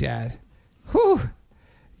 my dad,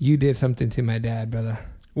 you did something to my dad, brother.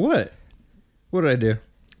 What? What did I do?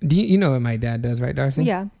 Do you know what my dad does, right, Darcy?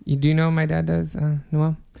 Yeah. You do know what my dad does,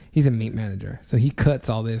 Noel? He's a meat manager, so he cuts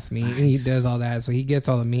all this meat and he does all that. So he gets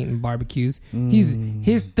all the meat and barbecues.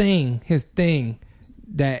 His thing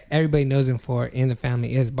that everybody knows him for in the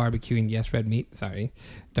family is barbecuing. Yes, red meat. Sorry,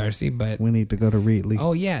 Darcy, but we need to go to Reedley.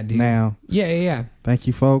 Oh yeah, dude. Now. Yeah. Thank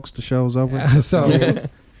you, folks. The show's over. So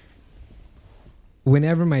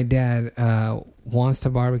whenever my dad wants to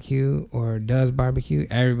barbecue or does barbecue,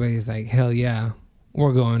 everybody's like, hell yeah.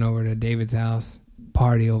 We're going over to David's house,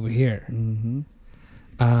 party over here. Mm-hmm.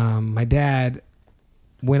 My dad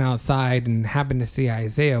went outside and happened to see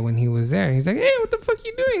Isaiah when he was there. He's like, hey, what the fuck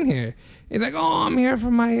you doing here? He's like, oh, I'm here for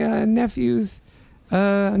my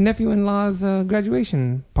nephew-in-law's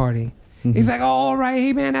graduation party. Mm-hmm. He's like, oh, all right,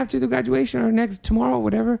 hey, man, after the graduation or tomorrow,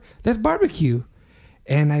 whatever, let's barbecue.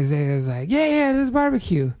 And Isaiah's like, yeah, let's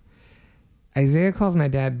barbecue. Isaiah calls my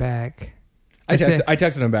dad back. I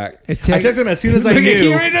texted him back. I texted him as soon as I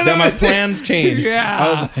knew that my plans changed.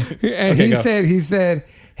 Yeah. And he said,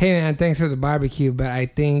 hey, man, thanks for the barbecue, but I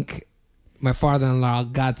think my father-in-law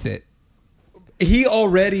got it.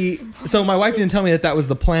 So my wife didn't tell me that was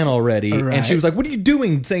the plan already. Right. And she was like, what are you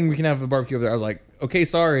doing saying we can have a barbecue over there? I was like, okay,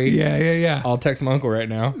 sorry. Yeah. I'll text my uncle right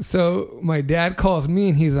now. So my dad calls me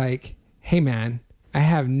and he's like, hey, man, I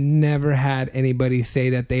have never had anybody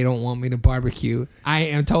say that they don't want me to barbecue. I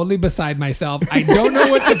am totally beside myself. I don't know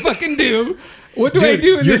what to fucking do. What do I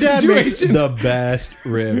do in this situation? Makes the best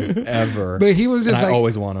ribs ever. But he was just I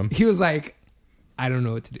always want them. He was like, I don't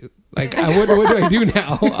know what to do. Like, what do I do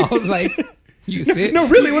now? I was like, you sit. No,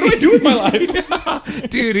 really, what do I do with my life?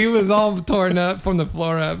 Dude, he was all torn up from the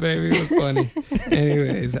floor up, baby. It was funny.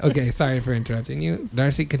 Anyways, okay, sorry for interrupting you.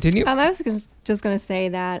 Darcy, continue. I was just going to say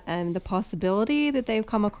that the possibility that they've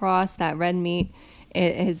come across that red meat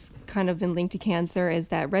has kind of been linked to cancer is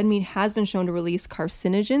that red meat has been shown to release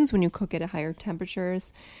carcinogens when you cook it at higher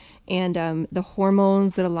temperatures. And the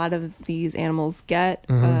hormones that a lot of these animals get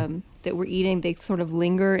that we're eating, they sort of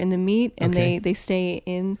linger in the meat and they stay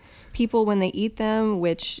in people when they eat them,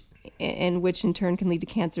 which in turn can lead to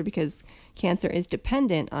cancer because cancer is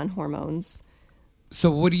dependent on hormones. So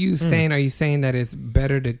what are you saying? Are you saying that it's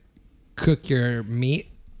better to cook your meat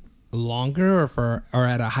longer or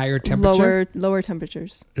at a higher temperature? Lower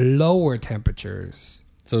temperatures. Lower temperatures.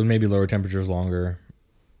 So maybe lower temperatures longer.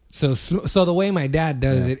 So the way my dad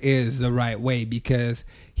does it is the right way because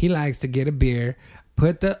he likes to get a beer,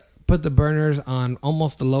 put the burners on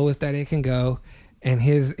almost the lowest that it can go. And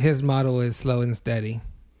his motto is slow and steady.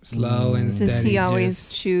 Slow and steady. Does he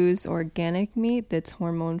always choose organic meat that's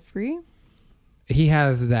hormone free? He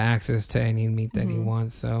has the access to any meat that he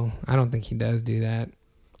wants, so I don't think he does do that.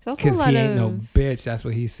 Because he ain't no bitch. That's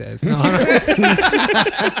what he says. No.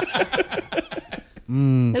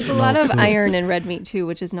 There's a lot of iron in red meat too,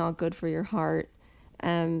 which is not good for your heart.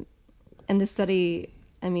 And the study,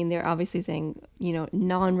 I mean, they're obviously saying,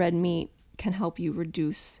 non-red meat can help you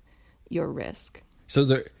reduce your risk. So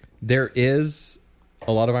there is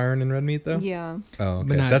a lot of iron in red meat, though? Yeah. Oh,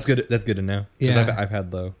 okay. That's good. That's good to know. Because Yeah. I've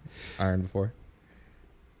had low iron before.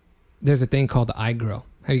 There's a thing called the iGrow.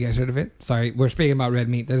 Have you guys heard of it? Sorry, we're speaking about red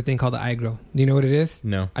meat. There's a thing called the iGrow. Do you know what it is?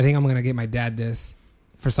 No. I think I'm going to get my dad this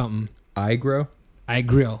for something. iGrill.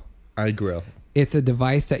 iGrill. iGrill. It's a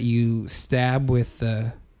device that you stab with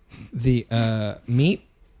the meat,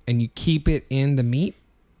 and you keep it in the meat.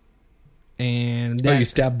 And you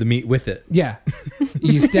stab the meat with it. Yeah,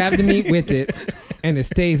 you stab the meat with it, and it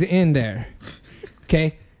stays in there.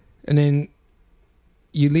 Okay, and then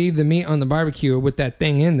you leave the meat on the barbecue with that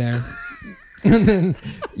thing in there, and then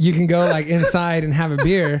you can go like inside and have a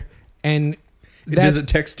beer. And does it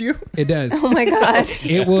text you? It does. Oh my god!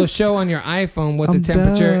 It will show on your iPhone what the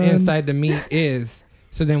temperature inside the meat is.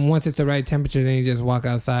 So then once it's the right temperature, then you just walk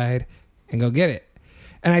outside and go get it.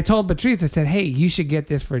 And I told Patreece, I said, hey, you should get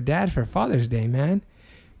this for Dad for Father's Day, man.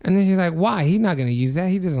 And then she's like, why? He's not going to use that.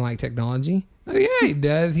 He doesn't like technology. Oh, yeah, he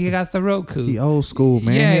does. He got the Roku. He old school,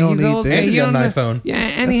 man. Yeah, he don't need old, that. He's got an iPhone. Yeah,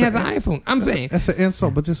 and he has an iPhone. I'm saying. That's an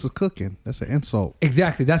insult, but this is cooking. That's an insult.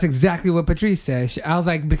 Exactly. That's exactly what Patreece says. I was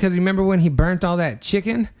like, because remember when he burnt all that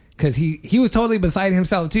chicken? Because he was totally beside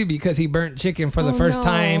himself, too, because he burnt chicken for the first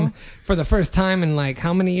time. For the first time in like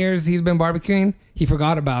how many years he's been barbecuing? He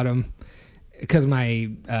forgot about him. Because my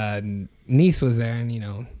niece was there, and, you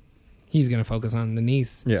know, he's going to focus on the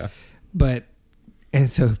niece. Yeah. But, and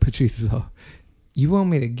so Patreece is all, you want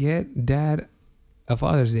me to get Dad a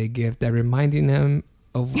Father's Day gift that reminding him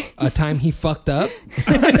of a time he fucked up?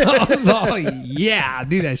 I was all, yeah,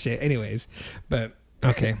 do that shit. Anyways, but,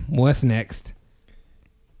 okay, what's next?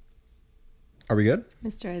 Are we good?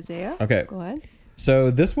 Mr. Isaiah? Okay. Go ahead.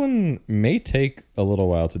 So this one may take a little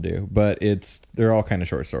while to do, but they're all kind of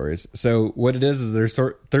short stories. So what it is there's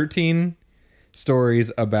 13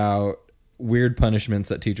 stories about weird punishments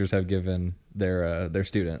that teachers have given their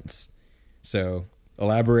students. So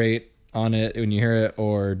elaborate on it when you hear it,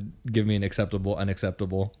 or give me an acceptable,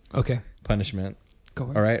 unacceptable punishment. Go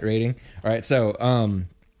ahead. All right, rating. All right, so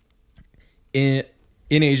in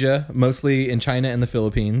Asia, mostly in China and the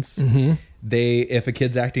Philippines, if a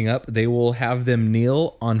kid's acting up, they will have them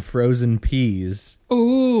kneel on frozen peas.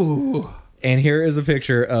 Ooh. And here is a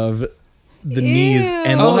picture of the knees.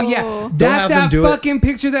 And that's that fucking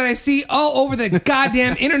picture that I see all over the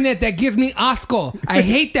goddamn internet that gives me Osco. I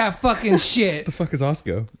hate that fucking shit. What the fuck is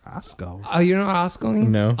Osco? Osco. Oh, you know what Osco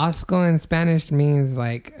means? No. Osco in Spanish means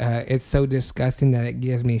like it's so disgusting that it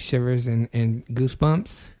gives me shivers and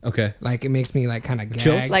goosebumps. Okay. Like it makes me like kind of gag.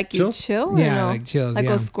 Chills? Like you chill? Yeah, no? like chills. Like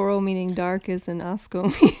yeah. Oscuro meaning dark is an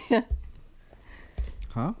Osco.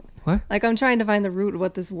 Huh? What? Like I'm trying to find the root of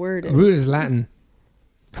what this word is. Root is Latin.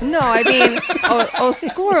 No, I mean,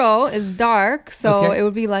 oscuro is dark, so Okay. it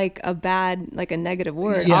would be like a bad, like a negative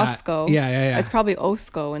word. Yeah. Osco. Yeah. It's probably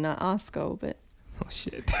osco and not osco, but. Oh,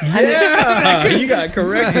 shit. Yeah, you got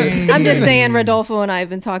corrected. I'm just saying, Rodolfo and I have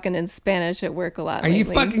been talking in Spanish at work a lot. Are you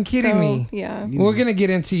lately, fucking kidding me? Yeah. We're going to get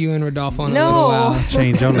into you and Rodolfo in a No. little while.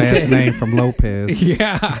 Change your last name from Lopez.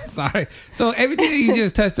 Yeah, sorry. So everything that you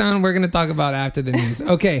just touched on, we're going to talk about after the news.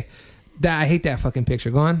 Okay. I hate that fucking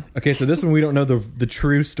picture. Go on. Okay, so this one we don't know the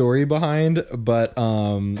true story behind, but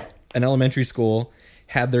an elementary school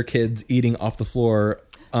had their kids eating off the floor.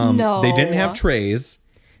 No. They didn't have trays.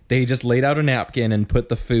 They just laid out a napkin and put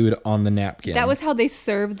the food on the napkin. That was how they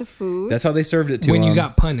served the food. That's how they served it to When them. you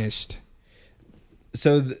got punished.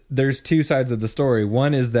 So there's two sides of the story.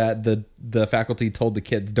 One is that the faculty told the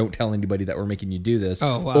kids, don't tell anybody that we're making you do this.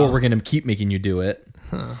 Oh, wow. Or we're going to keep making you do it.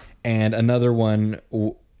 Huh. And another one...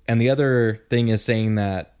 And the other thing is saying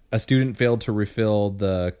that a student failed to refill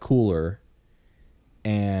the cooler,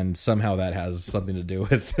 and somehow that has something to do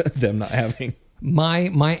with them not having. My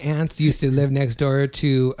aunts used to live next door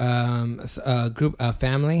to a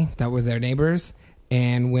family that was their neighbors,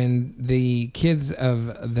 and when the kids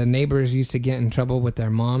of the neighbors used to get in trouble with their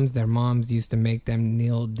moms used to make them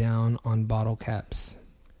kneel down on bottle caps.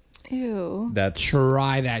 Ew.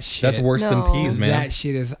 Try that shit. That's worse than peas, man. That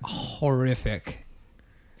shit is horrific.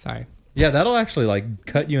 Sorry. Yeah, that'll actually like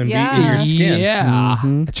cut you and beat Yeah. your skin.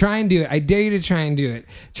 Yeah. Try and do it. I dare you to try and do it.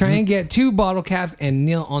 Try and get 2 bottle caps and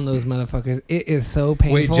kneel on those motherfuckers. It is so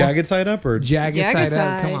painful. Wait, jagged side up or Jagged Jagged side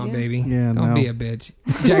up. side, Come on, yeah. baby. Yeah, Don't no. be a bitch.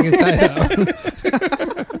 Jagged side up.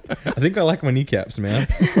 I think I like my kneecaps, man.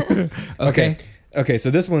 Okay, so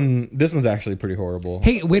this one's actually pretty horrible.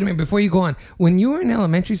 Hey, wait a minute. Before you go on, when you were in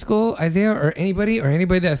elementary school, Isaiah, or anybody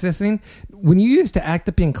that's listening, when you used to act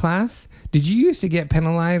up in class, did you used to get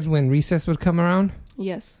penalized when recess would come around?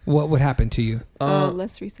 Yes. What would happen to you?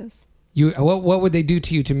 Less recess. What would they do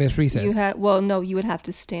to you to miss recess? You would have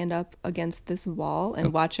to stand up against this wall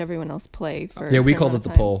and watch everyone else play for Yeah, a we certain called amount it the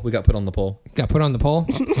of time. pole. We got put on the pole. Got put on the pole?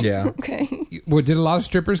 Yeah. Okay. Did a lot of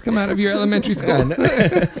strippers come out of your elementary school?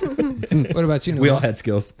 What about you, Noel? We all had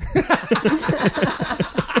skills.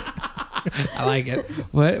 I like it.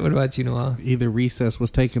 What about you, Noel? Either recess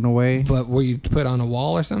was taken away. But were you put on a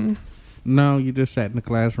wall or something? No, you just sat in the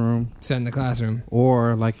classroom. Sat in the classroom.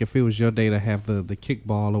 Or like if it was your day to have the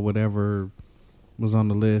kickball or whatever was on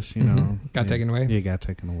the list, you know. Got taken away? Yeah, got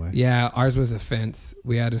taken away. Yeah, ours was a fence.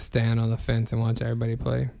 We had to stand on the fence and watch everybody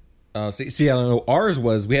play. See, I don't know. Ours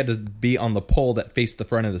was we had to be on the pole that faced the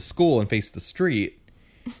front of the school and faced the street.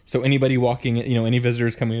 So anybody walking, any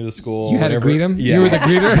visitors coming to the school, you had to greet them. Yeah. You were the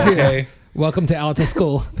greeter. Okay. Welcome to Alta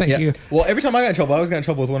School. Thank you. Well, every time I got in trouble, I always got in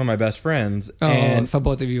trouble with one of my best friends. Oh, and so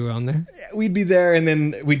both of you were on there. We'd be there, and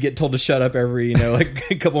then we'd get told to shut up every,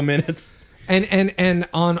 like a couple minutes. And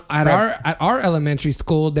at our elementary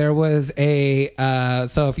school there was a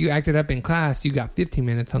so if you acted up in class you got 15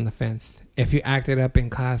 minutes on the fence. If you acted up in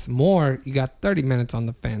class more you got 30 minutes on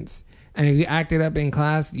the fence. And if you acted up in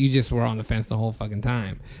class you just were on the fence the whole fucking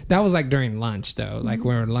time. That was like during lunch though, like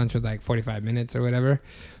where lunch was like 45 minutes or whatever.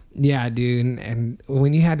 Yeah, dude. And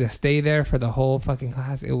when you had to stay there for the whole fucking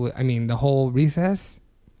class, it was the whole recess,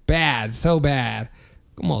 bad, so bad,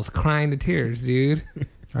 almost crying to tears, dude.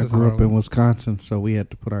 I grew up in Wisconsin, so we had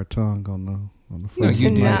to put our tongue on the front. No,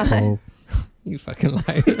 you did not. Pole. You fucking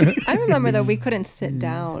liar. I remember that we couldn't sit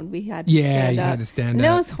down. We had to stand up. You had to stand and up.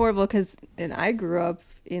 that was horrible because I grew up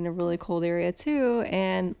in a really cold area too,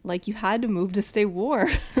 and like you had to move to stay warm.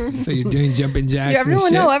 So you're doing jumping jacks.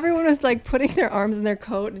 Everyone was like putting their arms in their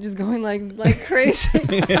coat and just going like crazy.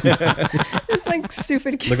 It's like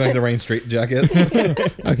stupid kids. Look like the rain straight jackets.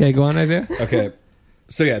 Okay, go on, Isaiah. Okay.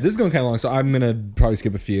 So yeah, this is going kind of long, so I'm going to probably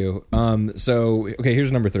skip a few.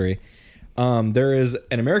 Here's number 3. There is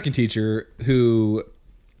an American teacher who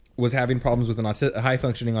was having problems with a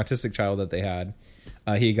high-functioning autistic child that they had.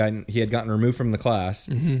 He had gotten removed from the class,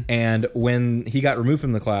 and when he got removed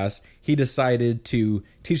from the class, he decided to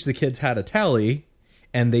teach the kids how to tally,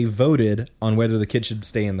 and they voted on whether the kid should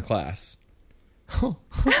stay in the class.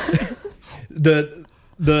 The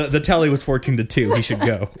tally was 14-2. He should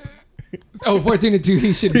go. 14-2,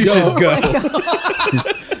 he should go.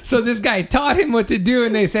 So this guy taught him what to do,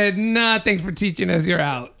 and they said, "Nah, thanks for teaching us. You're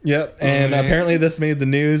out." Yep, and apparently this made the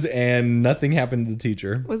news, and nothing happened to the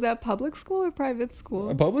teacher. Was that public school or private school?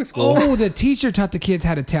 A public school. Oh, the teacher taught the kids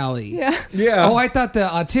how to tally. Yeah. Oh, I thought the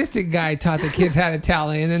autistic guy taught the kids how to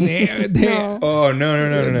tally, and then they No. Oh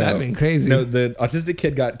no! That'd been crazy. No, the autistic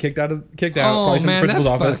kid got kicked out, Oh, probably from the man, principal's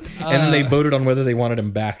that's office, fucked and then they up. voted on whether they wanted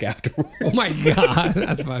him back afterwards. Oh my god,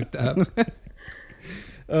 that's fucked up.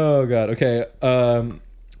 Oh god. Okay.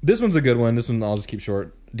 This one's a good one. This one I'll just keep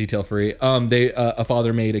short, detail free. A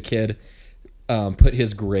father made a kid put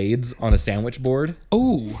his grades on a sandwich board.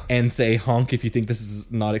 Oh. And say honk if you think this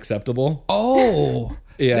is not acceptable. Oh.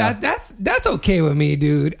 Yeah. That's okay with me,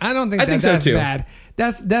 dude. I don't think that's so too. bad.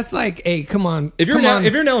 That's like, hey, come on. If you're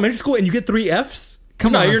in elementary school and you get 3 Fs,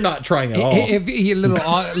 you're not trying at all. If you little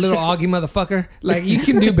Augie motherfucker, like you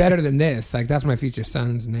can do better than this. Like that's my future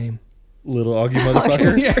son's name. Little Augie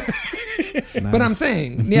motherfucker. Yeah. Nice. But I'm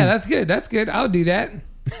saying, yeah, that's good. That's good. I'll do that.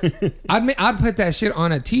 I'd put that shit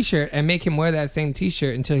on a t-shirt and make him wear that same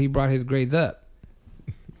t-shirt until he brought his grades up.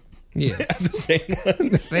 Yeah. The same one.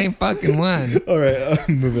 The same fucking one. All right,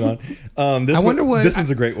 moving on. This one's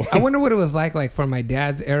a great one. I wonder what it was like for my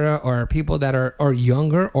dad's era or people that are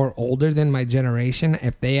younger or older than my generation.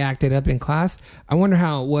 If they acted up in class, I wonder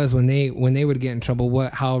how it was when they would get in trouble.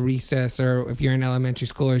 How recess, or if you're in elementary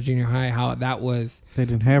school or junior high, how that was. They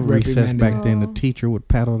didn't have recess back then. The teacher would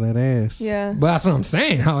paddle that ass. Yeah. But that's what I'm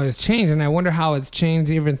saying. How it's changed, and I wonder how it's changed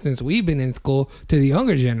even since we've been in school to the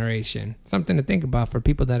younger generation. Something to think about for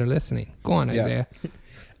people that are listening. Go on, Isaiah.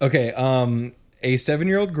 Okay. A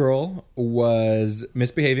 7-year-old girl was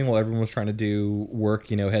misbehaving while everyone was trying to do work.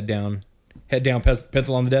 Head down,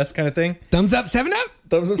 pencil on the desk, kind of thing. Thumbs up, 7 up.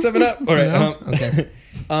 Thumbs up, 7 up. All right. No? Okay.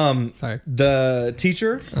 Sorry. The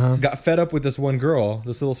teacher got fed up with this one girl,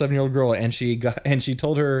 this little 7-year-old girl, and she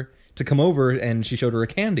told her to come over, and she showed her a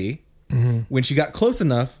candy. Mm-hmm. When she got close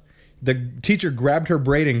enough, the teacher grabbed her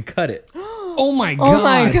braid and cut it. Oh my god. Oh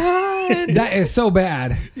my god. That is so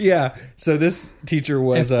bad. Yeah. So this teacher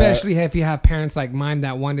was especially if you have parents like mine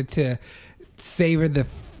that wanted to savor the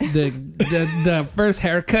first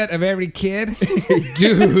haircut of every kid.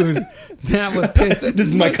 Dude, that would piss. This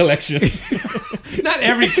is my collection. Not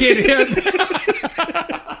every kid.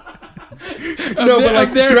 But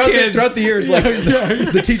like throughout the years, like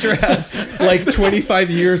the teacher has like 25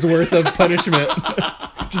 years worth of punishment,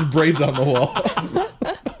 just braids on the wall.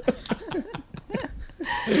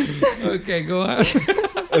 Okay, go on.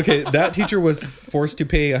 Okay, that teacher was forced to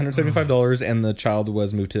pay $175, and the child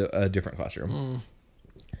was moved to a different classroom.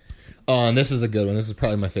 And this is a good one. This is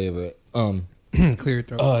probably my favorite. Clear your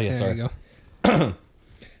throat. Oh yeah, there sorry. You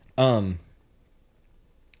go.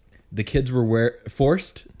 the kids were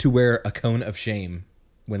forced to wear a cone of shame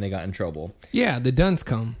when they got in trouble. Yeah, the dunce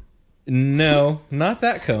comb. No, not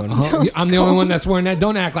that cone. Oh, I'm the only one that's wearing that.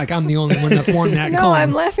 Don't act like I'm the only one that's wearing that No, comb.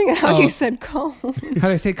 I'm laughing at how you said comb. How did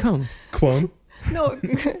I say comb? Quone? No,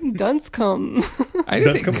 dunce comb. I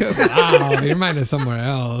didn't Dunce say comb. Oh, you're mine is somewhere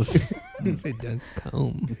else. I didn't say dunce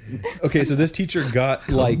comb. Okay, so this teacher got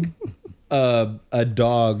like a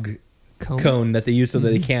dog cone that they use so that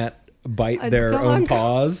they can't bite their own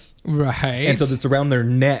paws. Right. And so it's around their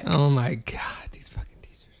neck. Oh my God. These fucking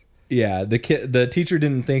teachers. Yeah, the teacher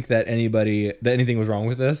didn't think that anything was wrong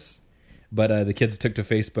with this, but the kids took to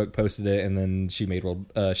Facebook, posted it, and then she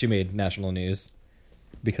made national news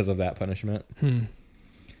because of that punishment.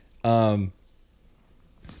 Oh,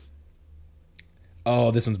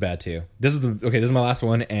 this one's bad too. This is my last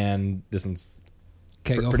one, and this one's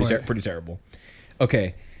pretty terrible.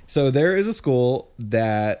 Okay, so there is a school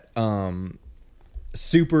that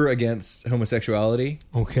super against homosexuality.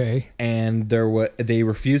 Okay. And they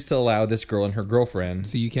refused to allow this girl and her girlfriend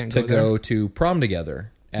so you can't go to prom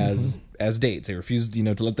together as dates. They refused,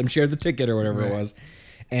 to let them share the ticket or whatever it was.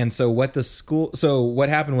 And so what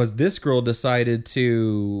happened was this girl decided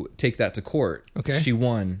to take that to court. Okay. She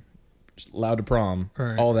won, allowed to prom,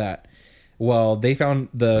 right. all that. Well, they found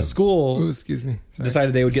the school. Ooh, excuse me. Sorry.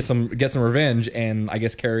 Decided they would get some revenge and I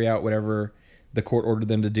guess carry out whatever the court ordered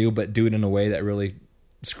them to do, but do it in a way that really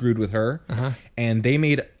screwed with her. And they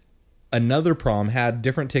made another prom, had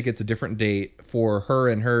different tickets, a different date for her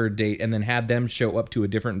and her date, and then had them show up to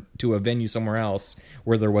a venue somewhere else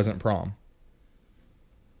where there wasn't prom.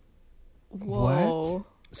 Whoa. What?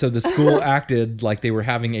 So the school acted like they were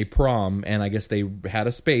having a prom, and I guess they had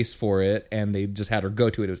a space for it, and they just had her go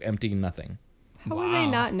to it. It was empty and nothing. How would they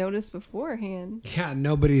not notice beforehand? Yeah,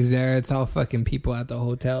 nobody's there. It's all fucking people at the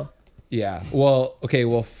hotel. Yeah. Well, okay.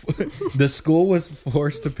 Well, the school was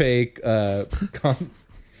forced to pay a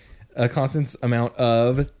constant amount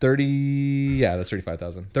of 30. Yeah, that's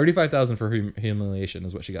 35,000. 35,000 for humiliation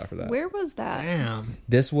is what she got for that. Where was that? Damn.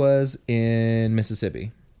 This was in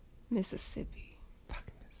Mississippi. Mississippi.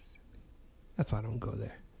 Fucking Mississippi. That's why I don't go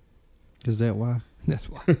there. Is that why? That's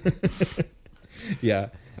why. Yeah.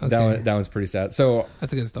 Okay. That one's pretty sad. So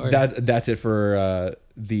that's a good story. That's it for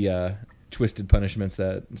the twisted punishments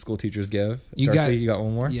that school teachers give. Darcy, you got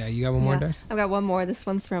one more? Yeah, you got one more, Darcy? I've got one more. This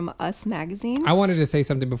one's from Us Magazine. I wanted to say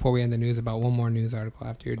something before we end the news about one more news article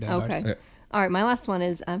after you're done. Okay. Darcy. All right, my last one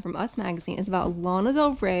is from Us Magazine. It's about Lana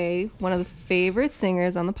Del Rey, one of the favorite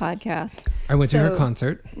singers on the podcast. I went to her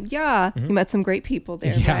concert. Yeah, you met some great people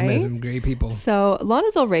there, Yeah, right? I met some great people. So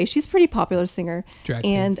Lana Del Rey, she's a pretty popular singer. Drag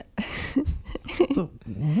and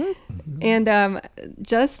and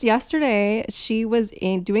just yesterday, she was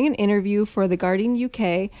doing an interview for The Guardian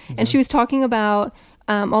UK, and she was talking about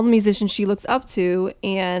all the musicians she looks up to,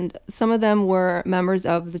 and some of them were members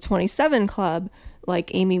of the 27 Club,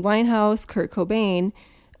 like Amy Winehouse, Kurt Cobain.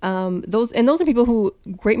 Those are people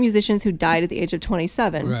great musicians who died at the age of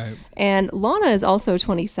 27. Right. And Lana is also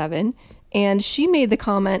 27, and she made the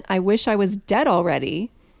comment, "I wish I was dead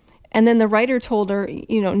already." And then the writer told her,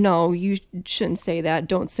 no, you shouldn't say that.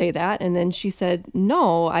 Don't say that. And then she said,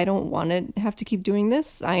 no, I don't want to have to keep doing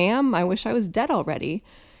this. I wish I was dead already.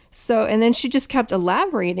 So, and then she just kept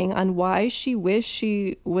elaborating on why she wished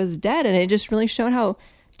she was dead. And it just really showed how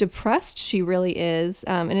depressed she really is.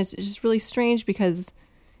 And it's just really strange because,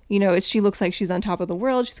 she looks like she's on top of the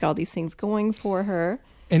world. She's got all these things going for her.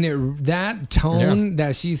 And that tone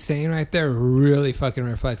that she's saying right there really fucking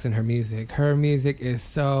reflects in her music. Her music is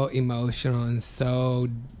so emotional and so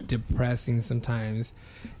depressing sometimes.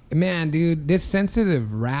 Man, dude, this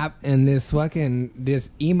sensitive rap and this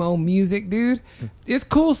emo music, dude, it's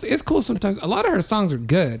cool. It's cool sometimes. A lot of her songs are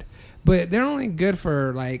good, but they're only good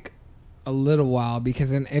for like a little while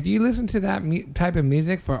because if you listen to that type of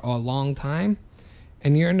music for a long time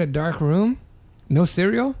and you're in a dark room, no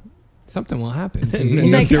cereal, something will happen to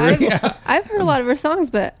you. Like, I've heard a lot of her songs,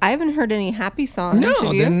 but I haven't heard any happy songs.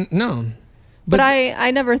 No. But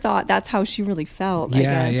I never thought that's how she really felt. I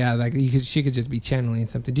guess. Yeah. Like she could just be channeling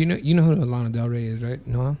something. Do you know who Lana Del Rey is, right,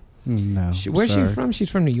 Noel? No. Where's she from? She's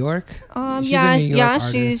from New York. She's a New York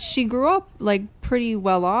artist. She grew up like pretty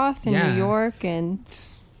well off in New York, and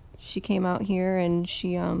she came out here, and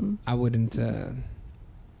she I wouldn't.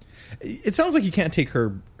 It sounds like you can't take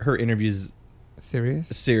her interviews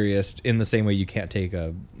serious in the same way you can't take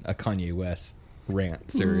a Kanye West rant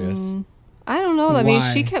serious. I don't know. I mean,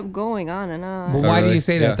 she kept going on and on. Well, why do you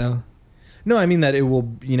say that though? No, I mean that it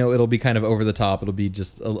will. It'll be kind of over the top. It'll be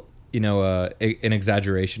just an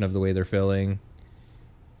exaggeration of the way they're feeling.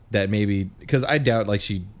 That maybe because I doubt like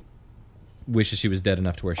she wishes she was dead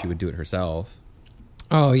enough to where she would do it herself.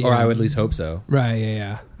 Oh yeah, or I would at least hope so. Right?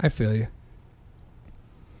 Yeah. I feel you.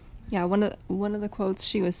 Yeah, one of the quotes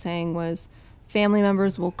she was saying was, family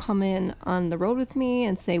members will come in on the road with me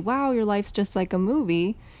and say, wow, your life's just like a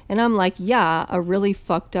movie. And I'm like, yeah, a really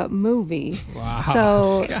fucked up movie. Wow.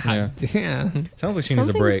 So God damn. Sounds like she needs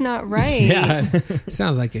a something's break. not right. Yeah.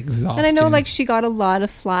 Sounds like exhaustion. And I know like she got a lot of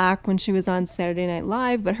flack when she was on Saturday Night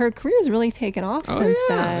Live, but her career's really taken off since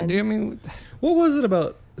then. Dude, I mean, What was it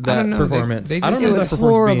about that don't know. performance? They I don't just- remember It that was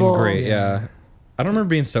performance being horrible. great. Yeah. Yeah. I don't remember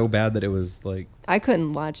being so bad that it was like. I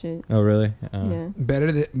couldn't watch it. Oh really? Yeah.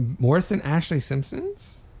 better than worse than Ashley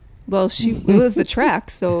Simpson's. Well, it was the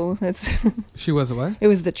track, so that's She was a what? it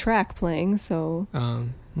was the track playing, so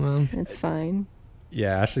Well, it's fine.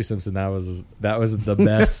 Yeah, Ashley Simpson. That was the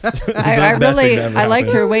best. I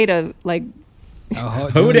liked her way to like.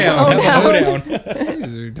 Hoe down. Oh, Have a no. hoe down.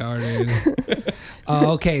 She's retarded.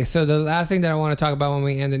 Okay, so the last thing that I want to talk about when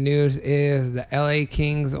we end the news is the LA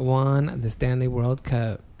Kings won the Stanley World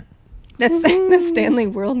Cup. That's the Stanley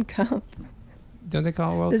World Cup. Don't they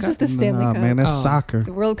call it World This Cup? is the Stanley Cup. man, that's Oh. soccer.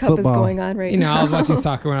 The World Cup Football. is going on right You know, now. I was watching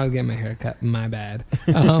soccer when I was getting my hair cut. My bad.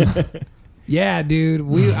 Yeah, dude.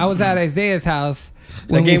 I was at Isaiah's house.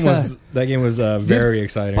 That when game we was very this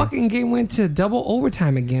exciting. Fucking game went to double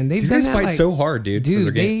overtime again. They've These done guys that fight like, so hard, dude, for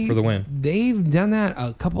the game, for the win. They've done that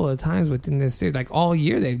a couple of times within this series. Like all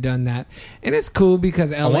year, they've done that, and it's cool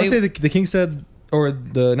because LA. I want to say the Kings said, or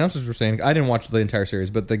the announcers were saying, I didn't watch the entire series,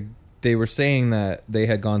 but they were saying that they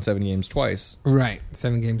had gone 7 games twice. Right,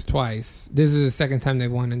 7 games twice. This is the second time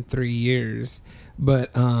they've won in 3 years. But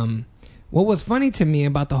what was funny to me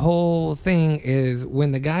about the whole thing is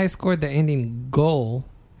when the guy scored the ending goal,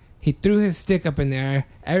 he threw his stick up in the air.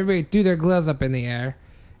 Everybody threw their gloves up in the air.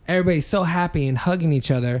 Everybody's so happy and hugging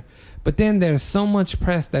each other. But then there's so much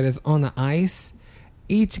press that is on the ice.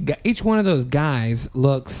 Each one of those guys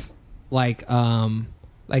looks like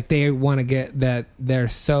they want to get that. They're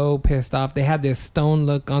so pissed off. They had this stone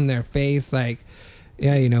look on their face, like,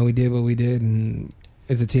 yeah, you know, we did what we did, and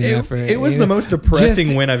it's a team effort. It was you the know? most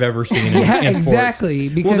depressing win I've ever seen. Yeah, in sports. exactly.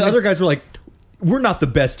 Well, Because the other guys were like, "We're not the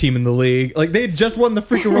best team in the league. Like they had just won the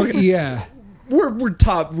freaking World Cup. yeah. We're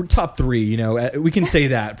top 3. You know, we can say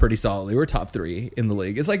that pretty solidly. We're top 3 in the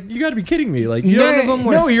league. It's like you got to be kidding me. Like None of them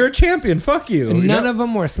were. No, you're a champion. Fuck you. None of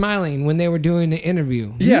them were smiling when they were doing the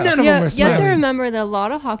interview. Yeah. None of them Yeah, were you smiling. have to remember that a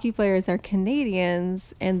lot of hockey players are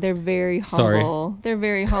Canadians, and they're very humble. They're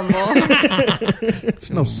very humble. There's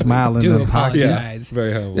no smiling Do in hockey. Yeah, apologize.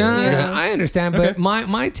 very humble. No, Yeah. I understand, but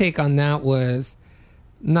my take on that was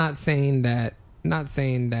not saying that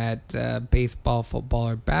baseball, football,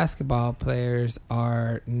 or basketball players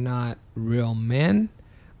are not real men.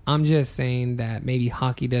 I'm just saying that maybe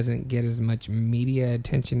hockey doesn't get as much media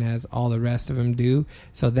attention as all the rest of them do.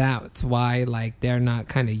 So that's why like they're not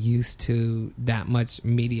kind of used to that much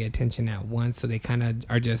media attention at once. So they kind of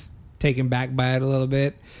are just taken back by it a little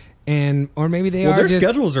bit. Or maybe they are their just...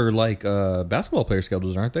 schedules are like basketball player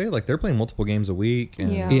schedules, aren't they? Like they're playing multiple games a week.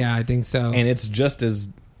 And, Yeah. Yeah, I think so. and it's just as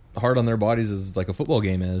hard on their bodies as like a football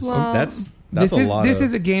game is. Well, That's this a lot. This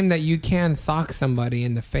is a game that you can sock somebody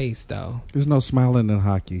in the face, though. There's no smiling in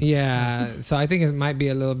hockey. Yeah, so I think it might be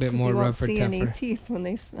a little bit 'Cause more you won't rough or see any tougher. teeth when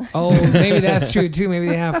they smile. Oh, maybe that's true too. Maybe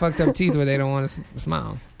they have fucked up teeth where they don't want to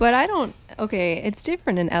smile. But I don't. Okay, it's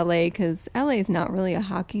different in LA because LA is not really a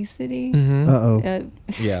hockey city. Mm-hmm. Uh-oh.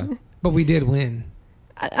 Yeah. But we did win.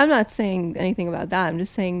 I'm not saying anything about that. I'm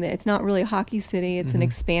just saying that it's not really a hockey city. It's an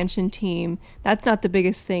expansion team. That's not the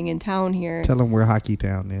biggest thing in town here. Tell them where Hockey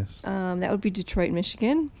Town is. That would be Detroit,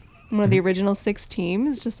 Michigan. One of the original 6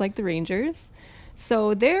 teams, just like the Rangers.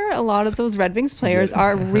 So a lot of those Red Wings players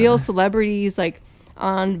are real celebrities. Like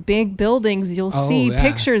on big buildings, you'll see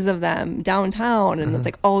pictures of them downtown, and it's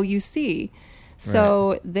like all you see.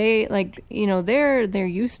 So they they're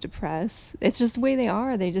used to press. It's just the way they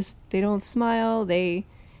are. They don't smile. They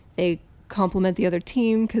compliment the other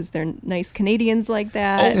team because they're nice Canadians like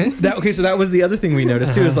that. Okay, so that was the other thing we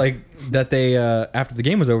noticed too, is like that they after the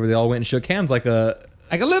game was over, they all went and shook hands like a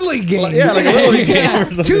little league game. Yeah, like a little league game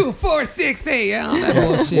or something. 2, 4, 6, 8. Yeah, all that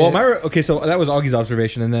bullshit. Well, so that was Augie's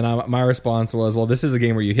observation, and then my response was, well, this is a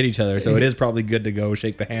game where you hit each other, so it is probably good to go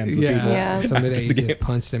shake the hands of people. Yeah. Somebody after that the you game. just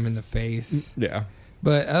punched them in the face. Yeah.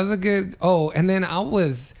 But that was a good... Oh, and then I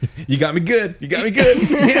was... You got me good. You got me good.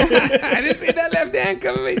 I didn't see that left hand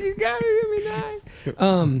coming, but you got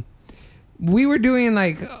me. We were doing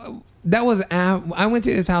like... that was... I went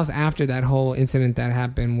to his house after that whole incident that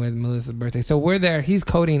happened with Melissa's birthday. So we're there. He's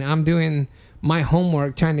coding. I'm doing my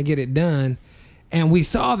homework, trying to get it done. And we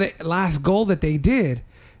saw the last goal that they did.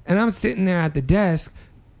 And I'm sitting there at the desk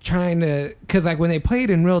trying to... Because like when they played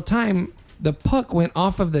in real time... The puck went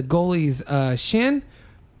off of the goalie's shin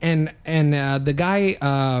and the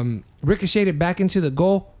guy ricocheted back into the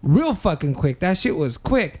goal real fucking quick. That shit was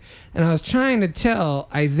quick. And I was trying to tell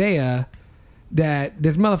Isaiah that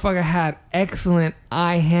this motherfucker had excellent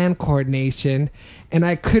eye-hand coordination, and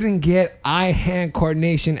I couldn't get eye-hand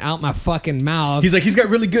coordination out my fucking mouth. He's like, he's got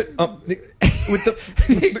really good with the.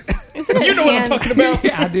 You know what I'm talking about?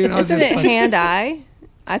 Yeah, dude. Isn't it hand-eye?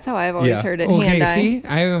 That's how I've always heard it. Okay, hand-eye. see,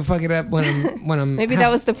 I even fuck it up when I'm. Maybe that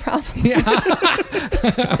was the problem. Yeah.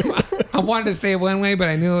 I wanted to say it one way, but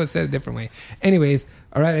I knew it said a different way. Anyways,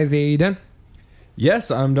 all right, Isaiah, you done?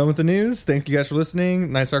 Yes, I'm done with the news. Thank you guys for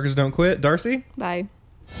listening. Night Stalkers don't quit. Darcy? Bye.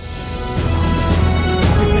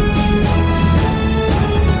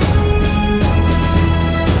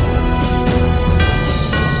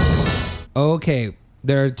 Okay,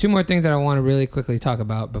 there are two more things that I want to really quickly talk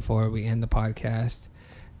about before we end the podcast.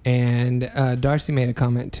 And Darcy made a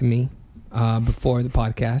comment to me before the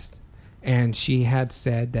podcast, and she had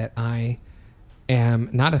said that I am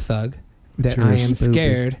not a thug, that I am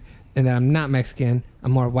scared, and that I'm not Mexican.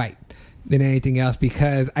 I'm more white than anything else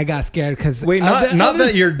because I got scared because... Wait, not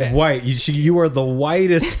that you're white. You are the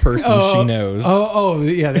whitest person she knows. Oh,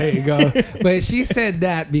 yeah, there you go. But she said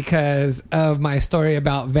that because of my story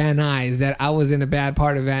about Van Nuys, that I was in a bad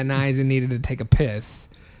part of Van Nuys and needed to take a piss.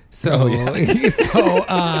 So,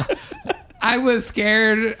 I was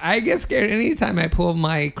scared. I get scared anytime I pull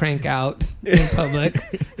my crank out in public.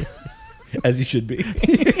 As you should be.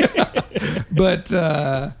 But,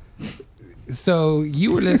 so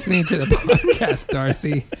you were listening to the podcast,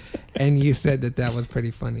 Darcy, and you said that was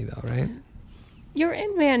pretty funny though, right? You're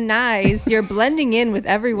in Van Nuys. You're blending in with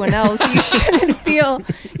everyone else. You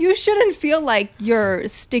shouldn't feel like you're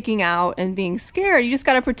sticking out and being scared. You just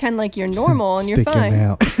got to pretend like you're normal and you're fine.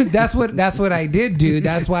 Out. That's what I did do.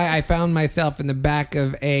 That's why I found myself in the back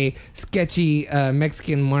of a sketchy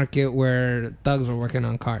Mexican market where thugs were working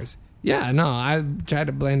on cars. Yeah, no, I tried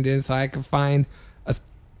to blend in so I could find a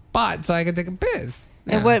spot so I could take a piss.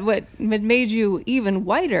 Yeah. And what made you even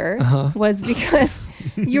whiter was because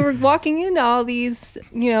you were walking into all these,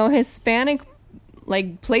 Hispanic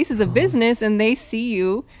like places of business, and they see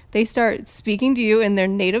you, they start speaking to you in their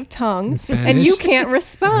native tongue, and you can't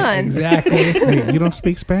respond. Exactly. Wait, you don't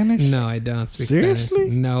speak Spanish? No, I don't speak Seriously?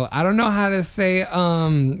 Spanish. No, I don't know how to say,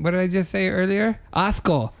 what did I just say earlier?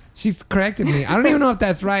 Asco. She's corrected me. I don't even know if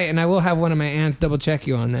that's right, and I will have one of my aunts double check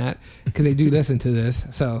you on that because they do listen to this.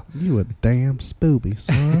 So you a damn spooby,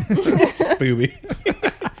 son. Spooby.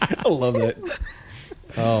 I love that.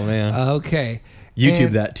 Oh man. Okay.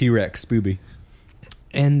 YouTube that T-Rex Spooby.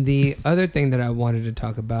 And the other thing that I wanted to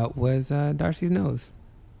talk about was Darcy's nose.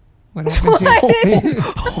 What happened to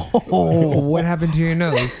what happened to your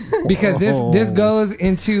nose? Because this goes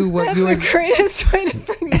into what That's you were. the greatest way to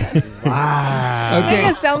bring that. Wow. Okay.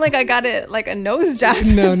 Make it sound like I got it like a nose job.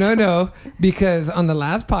 No. Because on the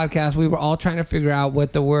last podcast, we were all trying to figure out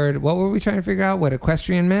what were we trying to figure out? What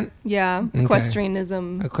equestrian meant? Yeah, Okay.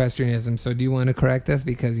 equestrianism. Equestrianism. So do you want to correct us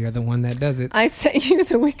because you're the one that does it? I sent you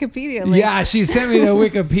the Wikipedia link. Yeah, she sent me the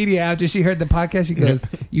Wikipedia after she heard the podcast. She goes,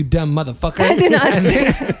 "You dumb motherfucker." I did not say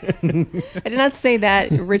that. I did not say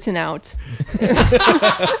that written out.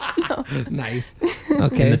 No. Nice.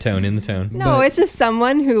 Okay. In the tone. No, it's just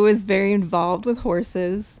someone who is very involved with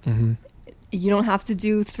horses. Mm-hmm. You don't have to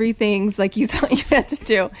do 3 things like you thought you had to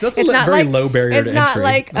do. That's a very low barrier to entry. It's not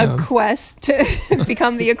like No. a quest to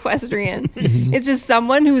become the equestrian. It's just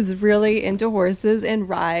someone who's really into horses and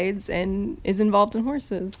rides and is involved in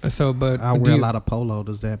horses. So, but I wear a lot of polo.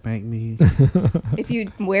 Does that make me? If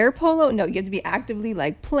you wear polo, no, you have to be actively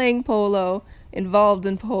like playing polo, involved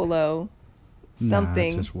in polo,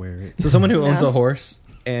 something. Nah, just wear it. So someone who owns No. a horse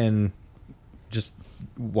and just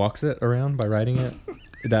walks it around by riding it,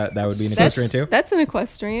 that would be an equestrian too? That's an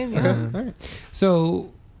equestrian, yeah. Okay. All right.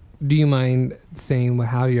 So, do you mind saying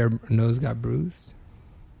how your nose got bruised?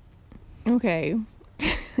 Okay.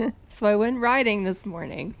 So I went riding this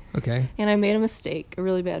morning Okay. and I made a mistake, a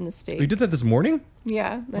really bad mistake. You did that this morning?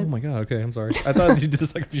 Yeah. Oh my god. Okay, I'm sorry. I thought you did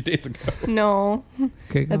this like a few days ago. No.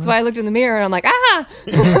 Okay. That's why I looked in the mirror and I'm like, ah!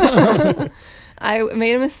 I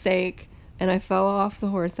made a mistake and I fell off the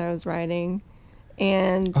horse I was riding.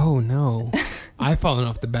 And Oh no! I've fallen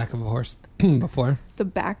off the back of a horse before. the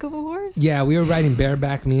back of a horse? Yeah, we were riding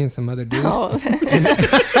bareback, me and some other dude. Oh,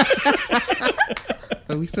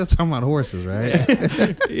 But we still talking about horses,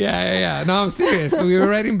 right? Yeah. No, I'm serious. So we were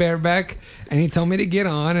riding bareback, and he told me to get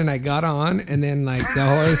on, and I got on, and then like the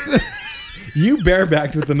horse. You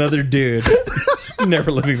barebacked with another dude.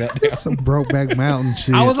 Never living that down. Some Brokeback Mountain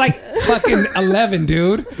shit. I was like fucking 11,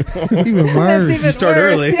 dude. even that's worse. even start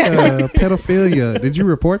worse. early. Yeah. Pedophilia. Did you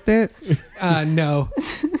report that? No,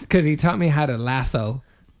 because he taught me how to lasso.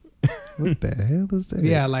 What the hell is that?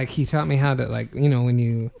 Yeah, like he taught me how to, like, when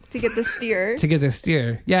you to get the steer. to get the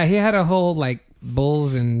steer. Yeah, he had a whole like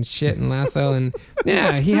bulls and shit and lasso, and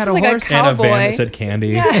yeah, he had a like a horse. And a Cowboy. van that said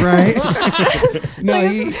candy. Right? No,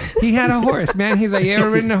 he had a horse, man. He's like, you ever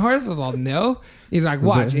ridden a horse? I was all, no. He's like,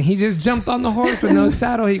 watch. And he just jumped on the horse with no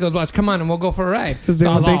saddle. He goes, watch, come on, and we'll go for a ride. Is that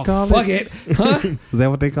So I was what they all, call fuck it? it. Huh? Is that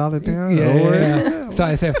what they call it now? Yeah. So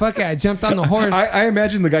I said, fuck it. I jumped on the horse. I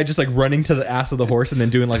imagine the guy just like running to the ass of the horse and then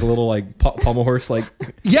doing like a little like pommel horse like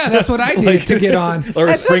Yeah, that's what I did Like- to get on. or a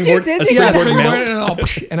That's what you springboard, did a to get springboard on. mount. and, all,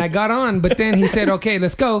 and I got on, but then he said, okay,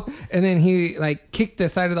 let's go. And then he like kicked the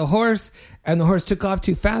side of the horse, and the horse took off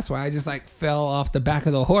too fast where I just like fell off the back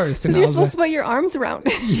of the horse. And Because I you're was supposed to put your arms around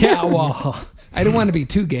it. yeah, well, I didn't want to be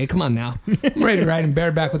too gay. Come on now. I'm ready to ride in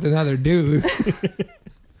bareback with another dude.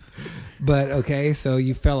 But okay, so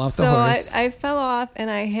you fell off the So horse. I fell off and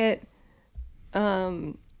I hit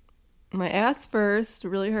my ass first, it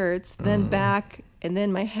really hurts, then back, and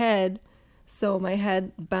then my head. So my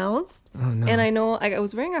head bounced. Oh, no. And I know I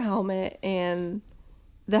was wearing a helmet, and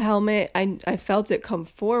the helmet, I felt it come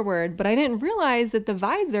forward, but I didn't realize that the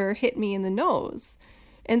visor hit me in the nose.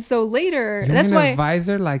 And so later, You're that's in why a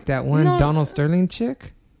visor like that one No. Donald Sterling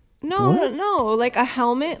chick? No, like a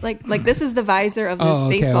helmet, like this is the visor of this Oh,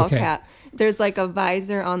 okay, baseball okay. cap. There's like a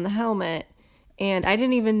visor on the helmet, and I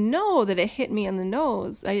didn't even know that it hit me on the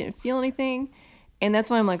nose. I didn't feel anything, and that's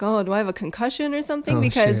why I'm like, oh, do I have a concussion or something? Oh,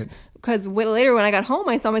 because shit. later when I got home,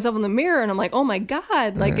 I saw myself in the mirror, and I'm like, oh my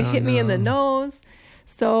god, like it hit me in the nose.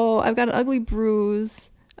 So I've got an ugly bruise.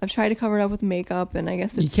 I've tried to cover it up with makeup, and I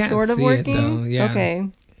guess You it's can't sort of see it, working. though. Yeah. Okay.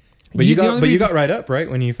 But you the only got reason- right up, right,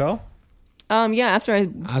 when you fell? Yeah, after I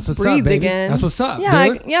That's what's breathed up, baby. again. That's what's up, Yeah,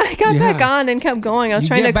 dude. I got back Yeah. on and kept going. I was You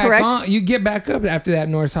trying get to back correct. on, you get back up after that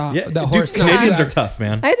Norse Yeah, the dude, horse. Canadians knocks are you out. tough,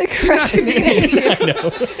 man. I had to correct.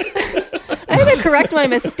 I had to correct my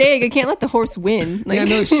mistake. I can't let the horse win. Yeah,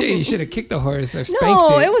 no shit. You should have kicked the horse or spanked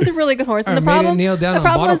No, it. it was a really good horse. And Or the made it problem, kneel down the on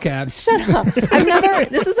problem bottle was, caps. Shut up. I've never.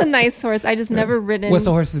 This is a nice horse. I just never ridden. What's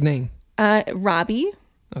the horse's name? Robbie.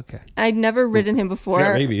 Okay. I'd never ridden him before. He's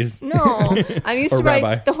got rabies. No, I'm used Or to ride.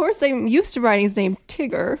 Rabbi. The horse I'm used to riding is named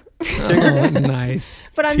Tigger, Oh, nice.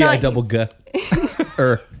 but I'm T-I not. double G.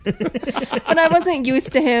 But I wasn't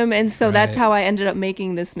used to him, and so that's Right. how I ended up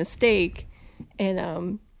making this mistake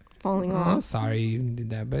and falling Oh, I'm off. sorry you did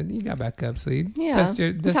that, but you got back up, so you Yeah. dust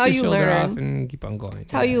That's your how you shoulder learn. off and keep on going.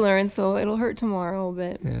 It's how you learn. So it'll hurt tomorrow,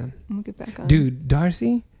 but Yeah. we'll get back on. Dude,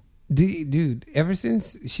 Darcy, dude, ever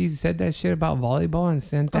since she said that shit about volleyball and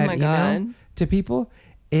sent Oh that my email God. to people,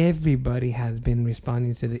 everybody has been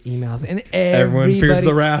responding to the emails, and Everyone fears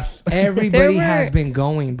the wrath. Everybody There were- has been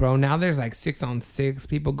going, bro. Now there's like 6-on-6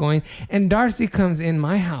 people going, and Darcy comes in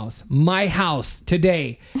my house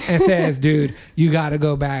today, and says, "Dude, you got to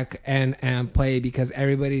go back and play because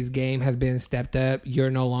everybody's game has been stepped up. You're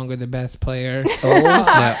no longer the best player." Oh,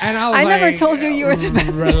 snap. And I was I never like, told you you were the best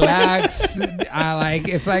player. Relax.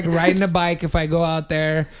 It's like riding a bike. If I go out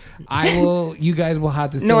there, you guys will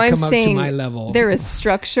have to still No, I'm come up to saying my level. there is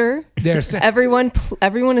structure. There's Everyone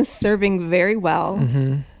is serving very well.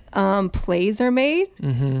 Mm-hmm. Plays are made.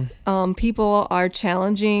 People are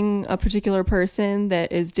challenging a particular person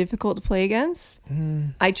that is difficult to play against.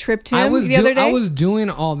 I tripped him the other day. I was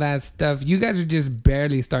doing all that stuff. You guys are just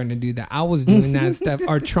barely starting to do that. I was doing that stuff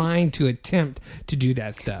or trying to attempt to do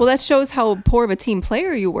that stuff. Well, that shows how poor of a team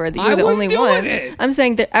player you were. That I you're the was only doing one. it. I'm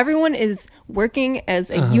saying that everyone is working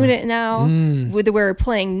as a unit now. We're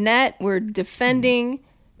playing net. We're defending.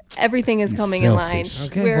 Everything is coming in line.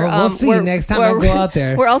 Selfish. Okay, well, we'll see next time I go out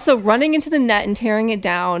there. We're also running into the net and tearing it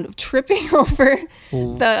down, tripping over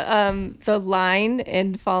the line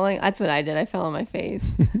and falling. That's what I did. I fell on my face.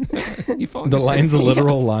 You fall on The your line's a face.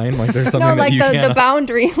 literal line. Like there's something No, that like you the can't.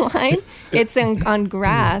 boundary line. It's on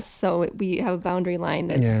grass, so we have a boundary line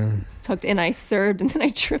that's Yeah. tucked in. I served, and then I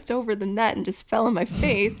tripped over the net and just fell on my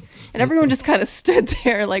face. And everyone just kind of stood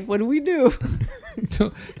there like, what do we do?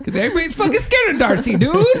 Because everybody's fucking scared of Darcy,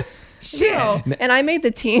 dude. Shit. No. And I made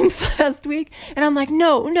the teams last week, and I'm like,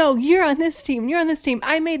 no, you're on this team. You're on this team.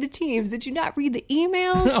 I made the teams. Did you not read the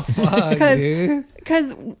emails? Oh, fuck, dude.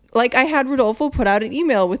 Because like I had Rodolfo put out an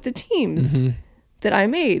email with the teams that I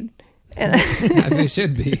made. And As it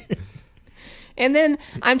should be. And then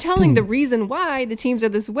I'm telling the reason why the teams are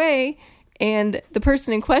this way, and the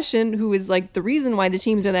person in question who is like the reason why the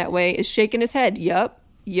teams are that way is shaking his head. Yup,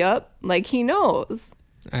 like he knows.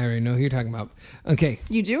 I already know who you're talking about. Okay,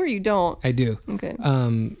 You do or you don't? I do. Okay.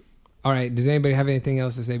 All right. Does anybody have anything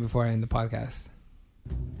else to say before I end the podcast?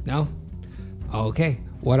 No? Okay.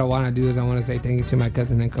 What I want to do is I want to say thank you to my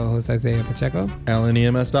cousin and co-host Isaiah Pacheco.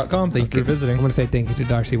 LNEMS.com. Thank you for visiting. I want to say thank you to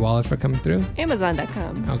Darcy Wallace for coming through.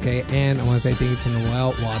 Amazon.com. Okay, and I want to say thank you to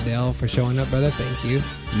Noel Waddell for showing up, brother. Thank you.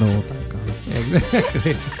 No, thank God.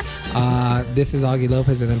 Exactly. This is Augie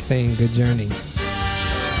Lopez, and I'm saying good journey.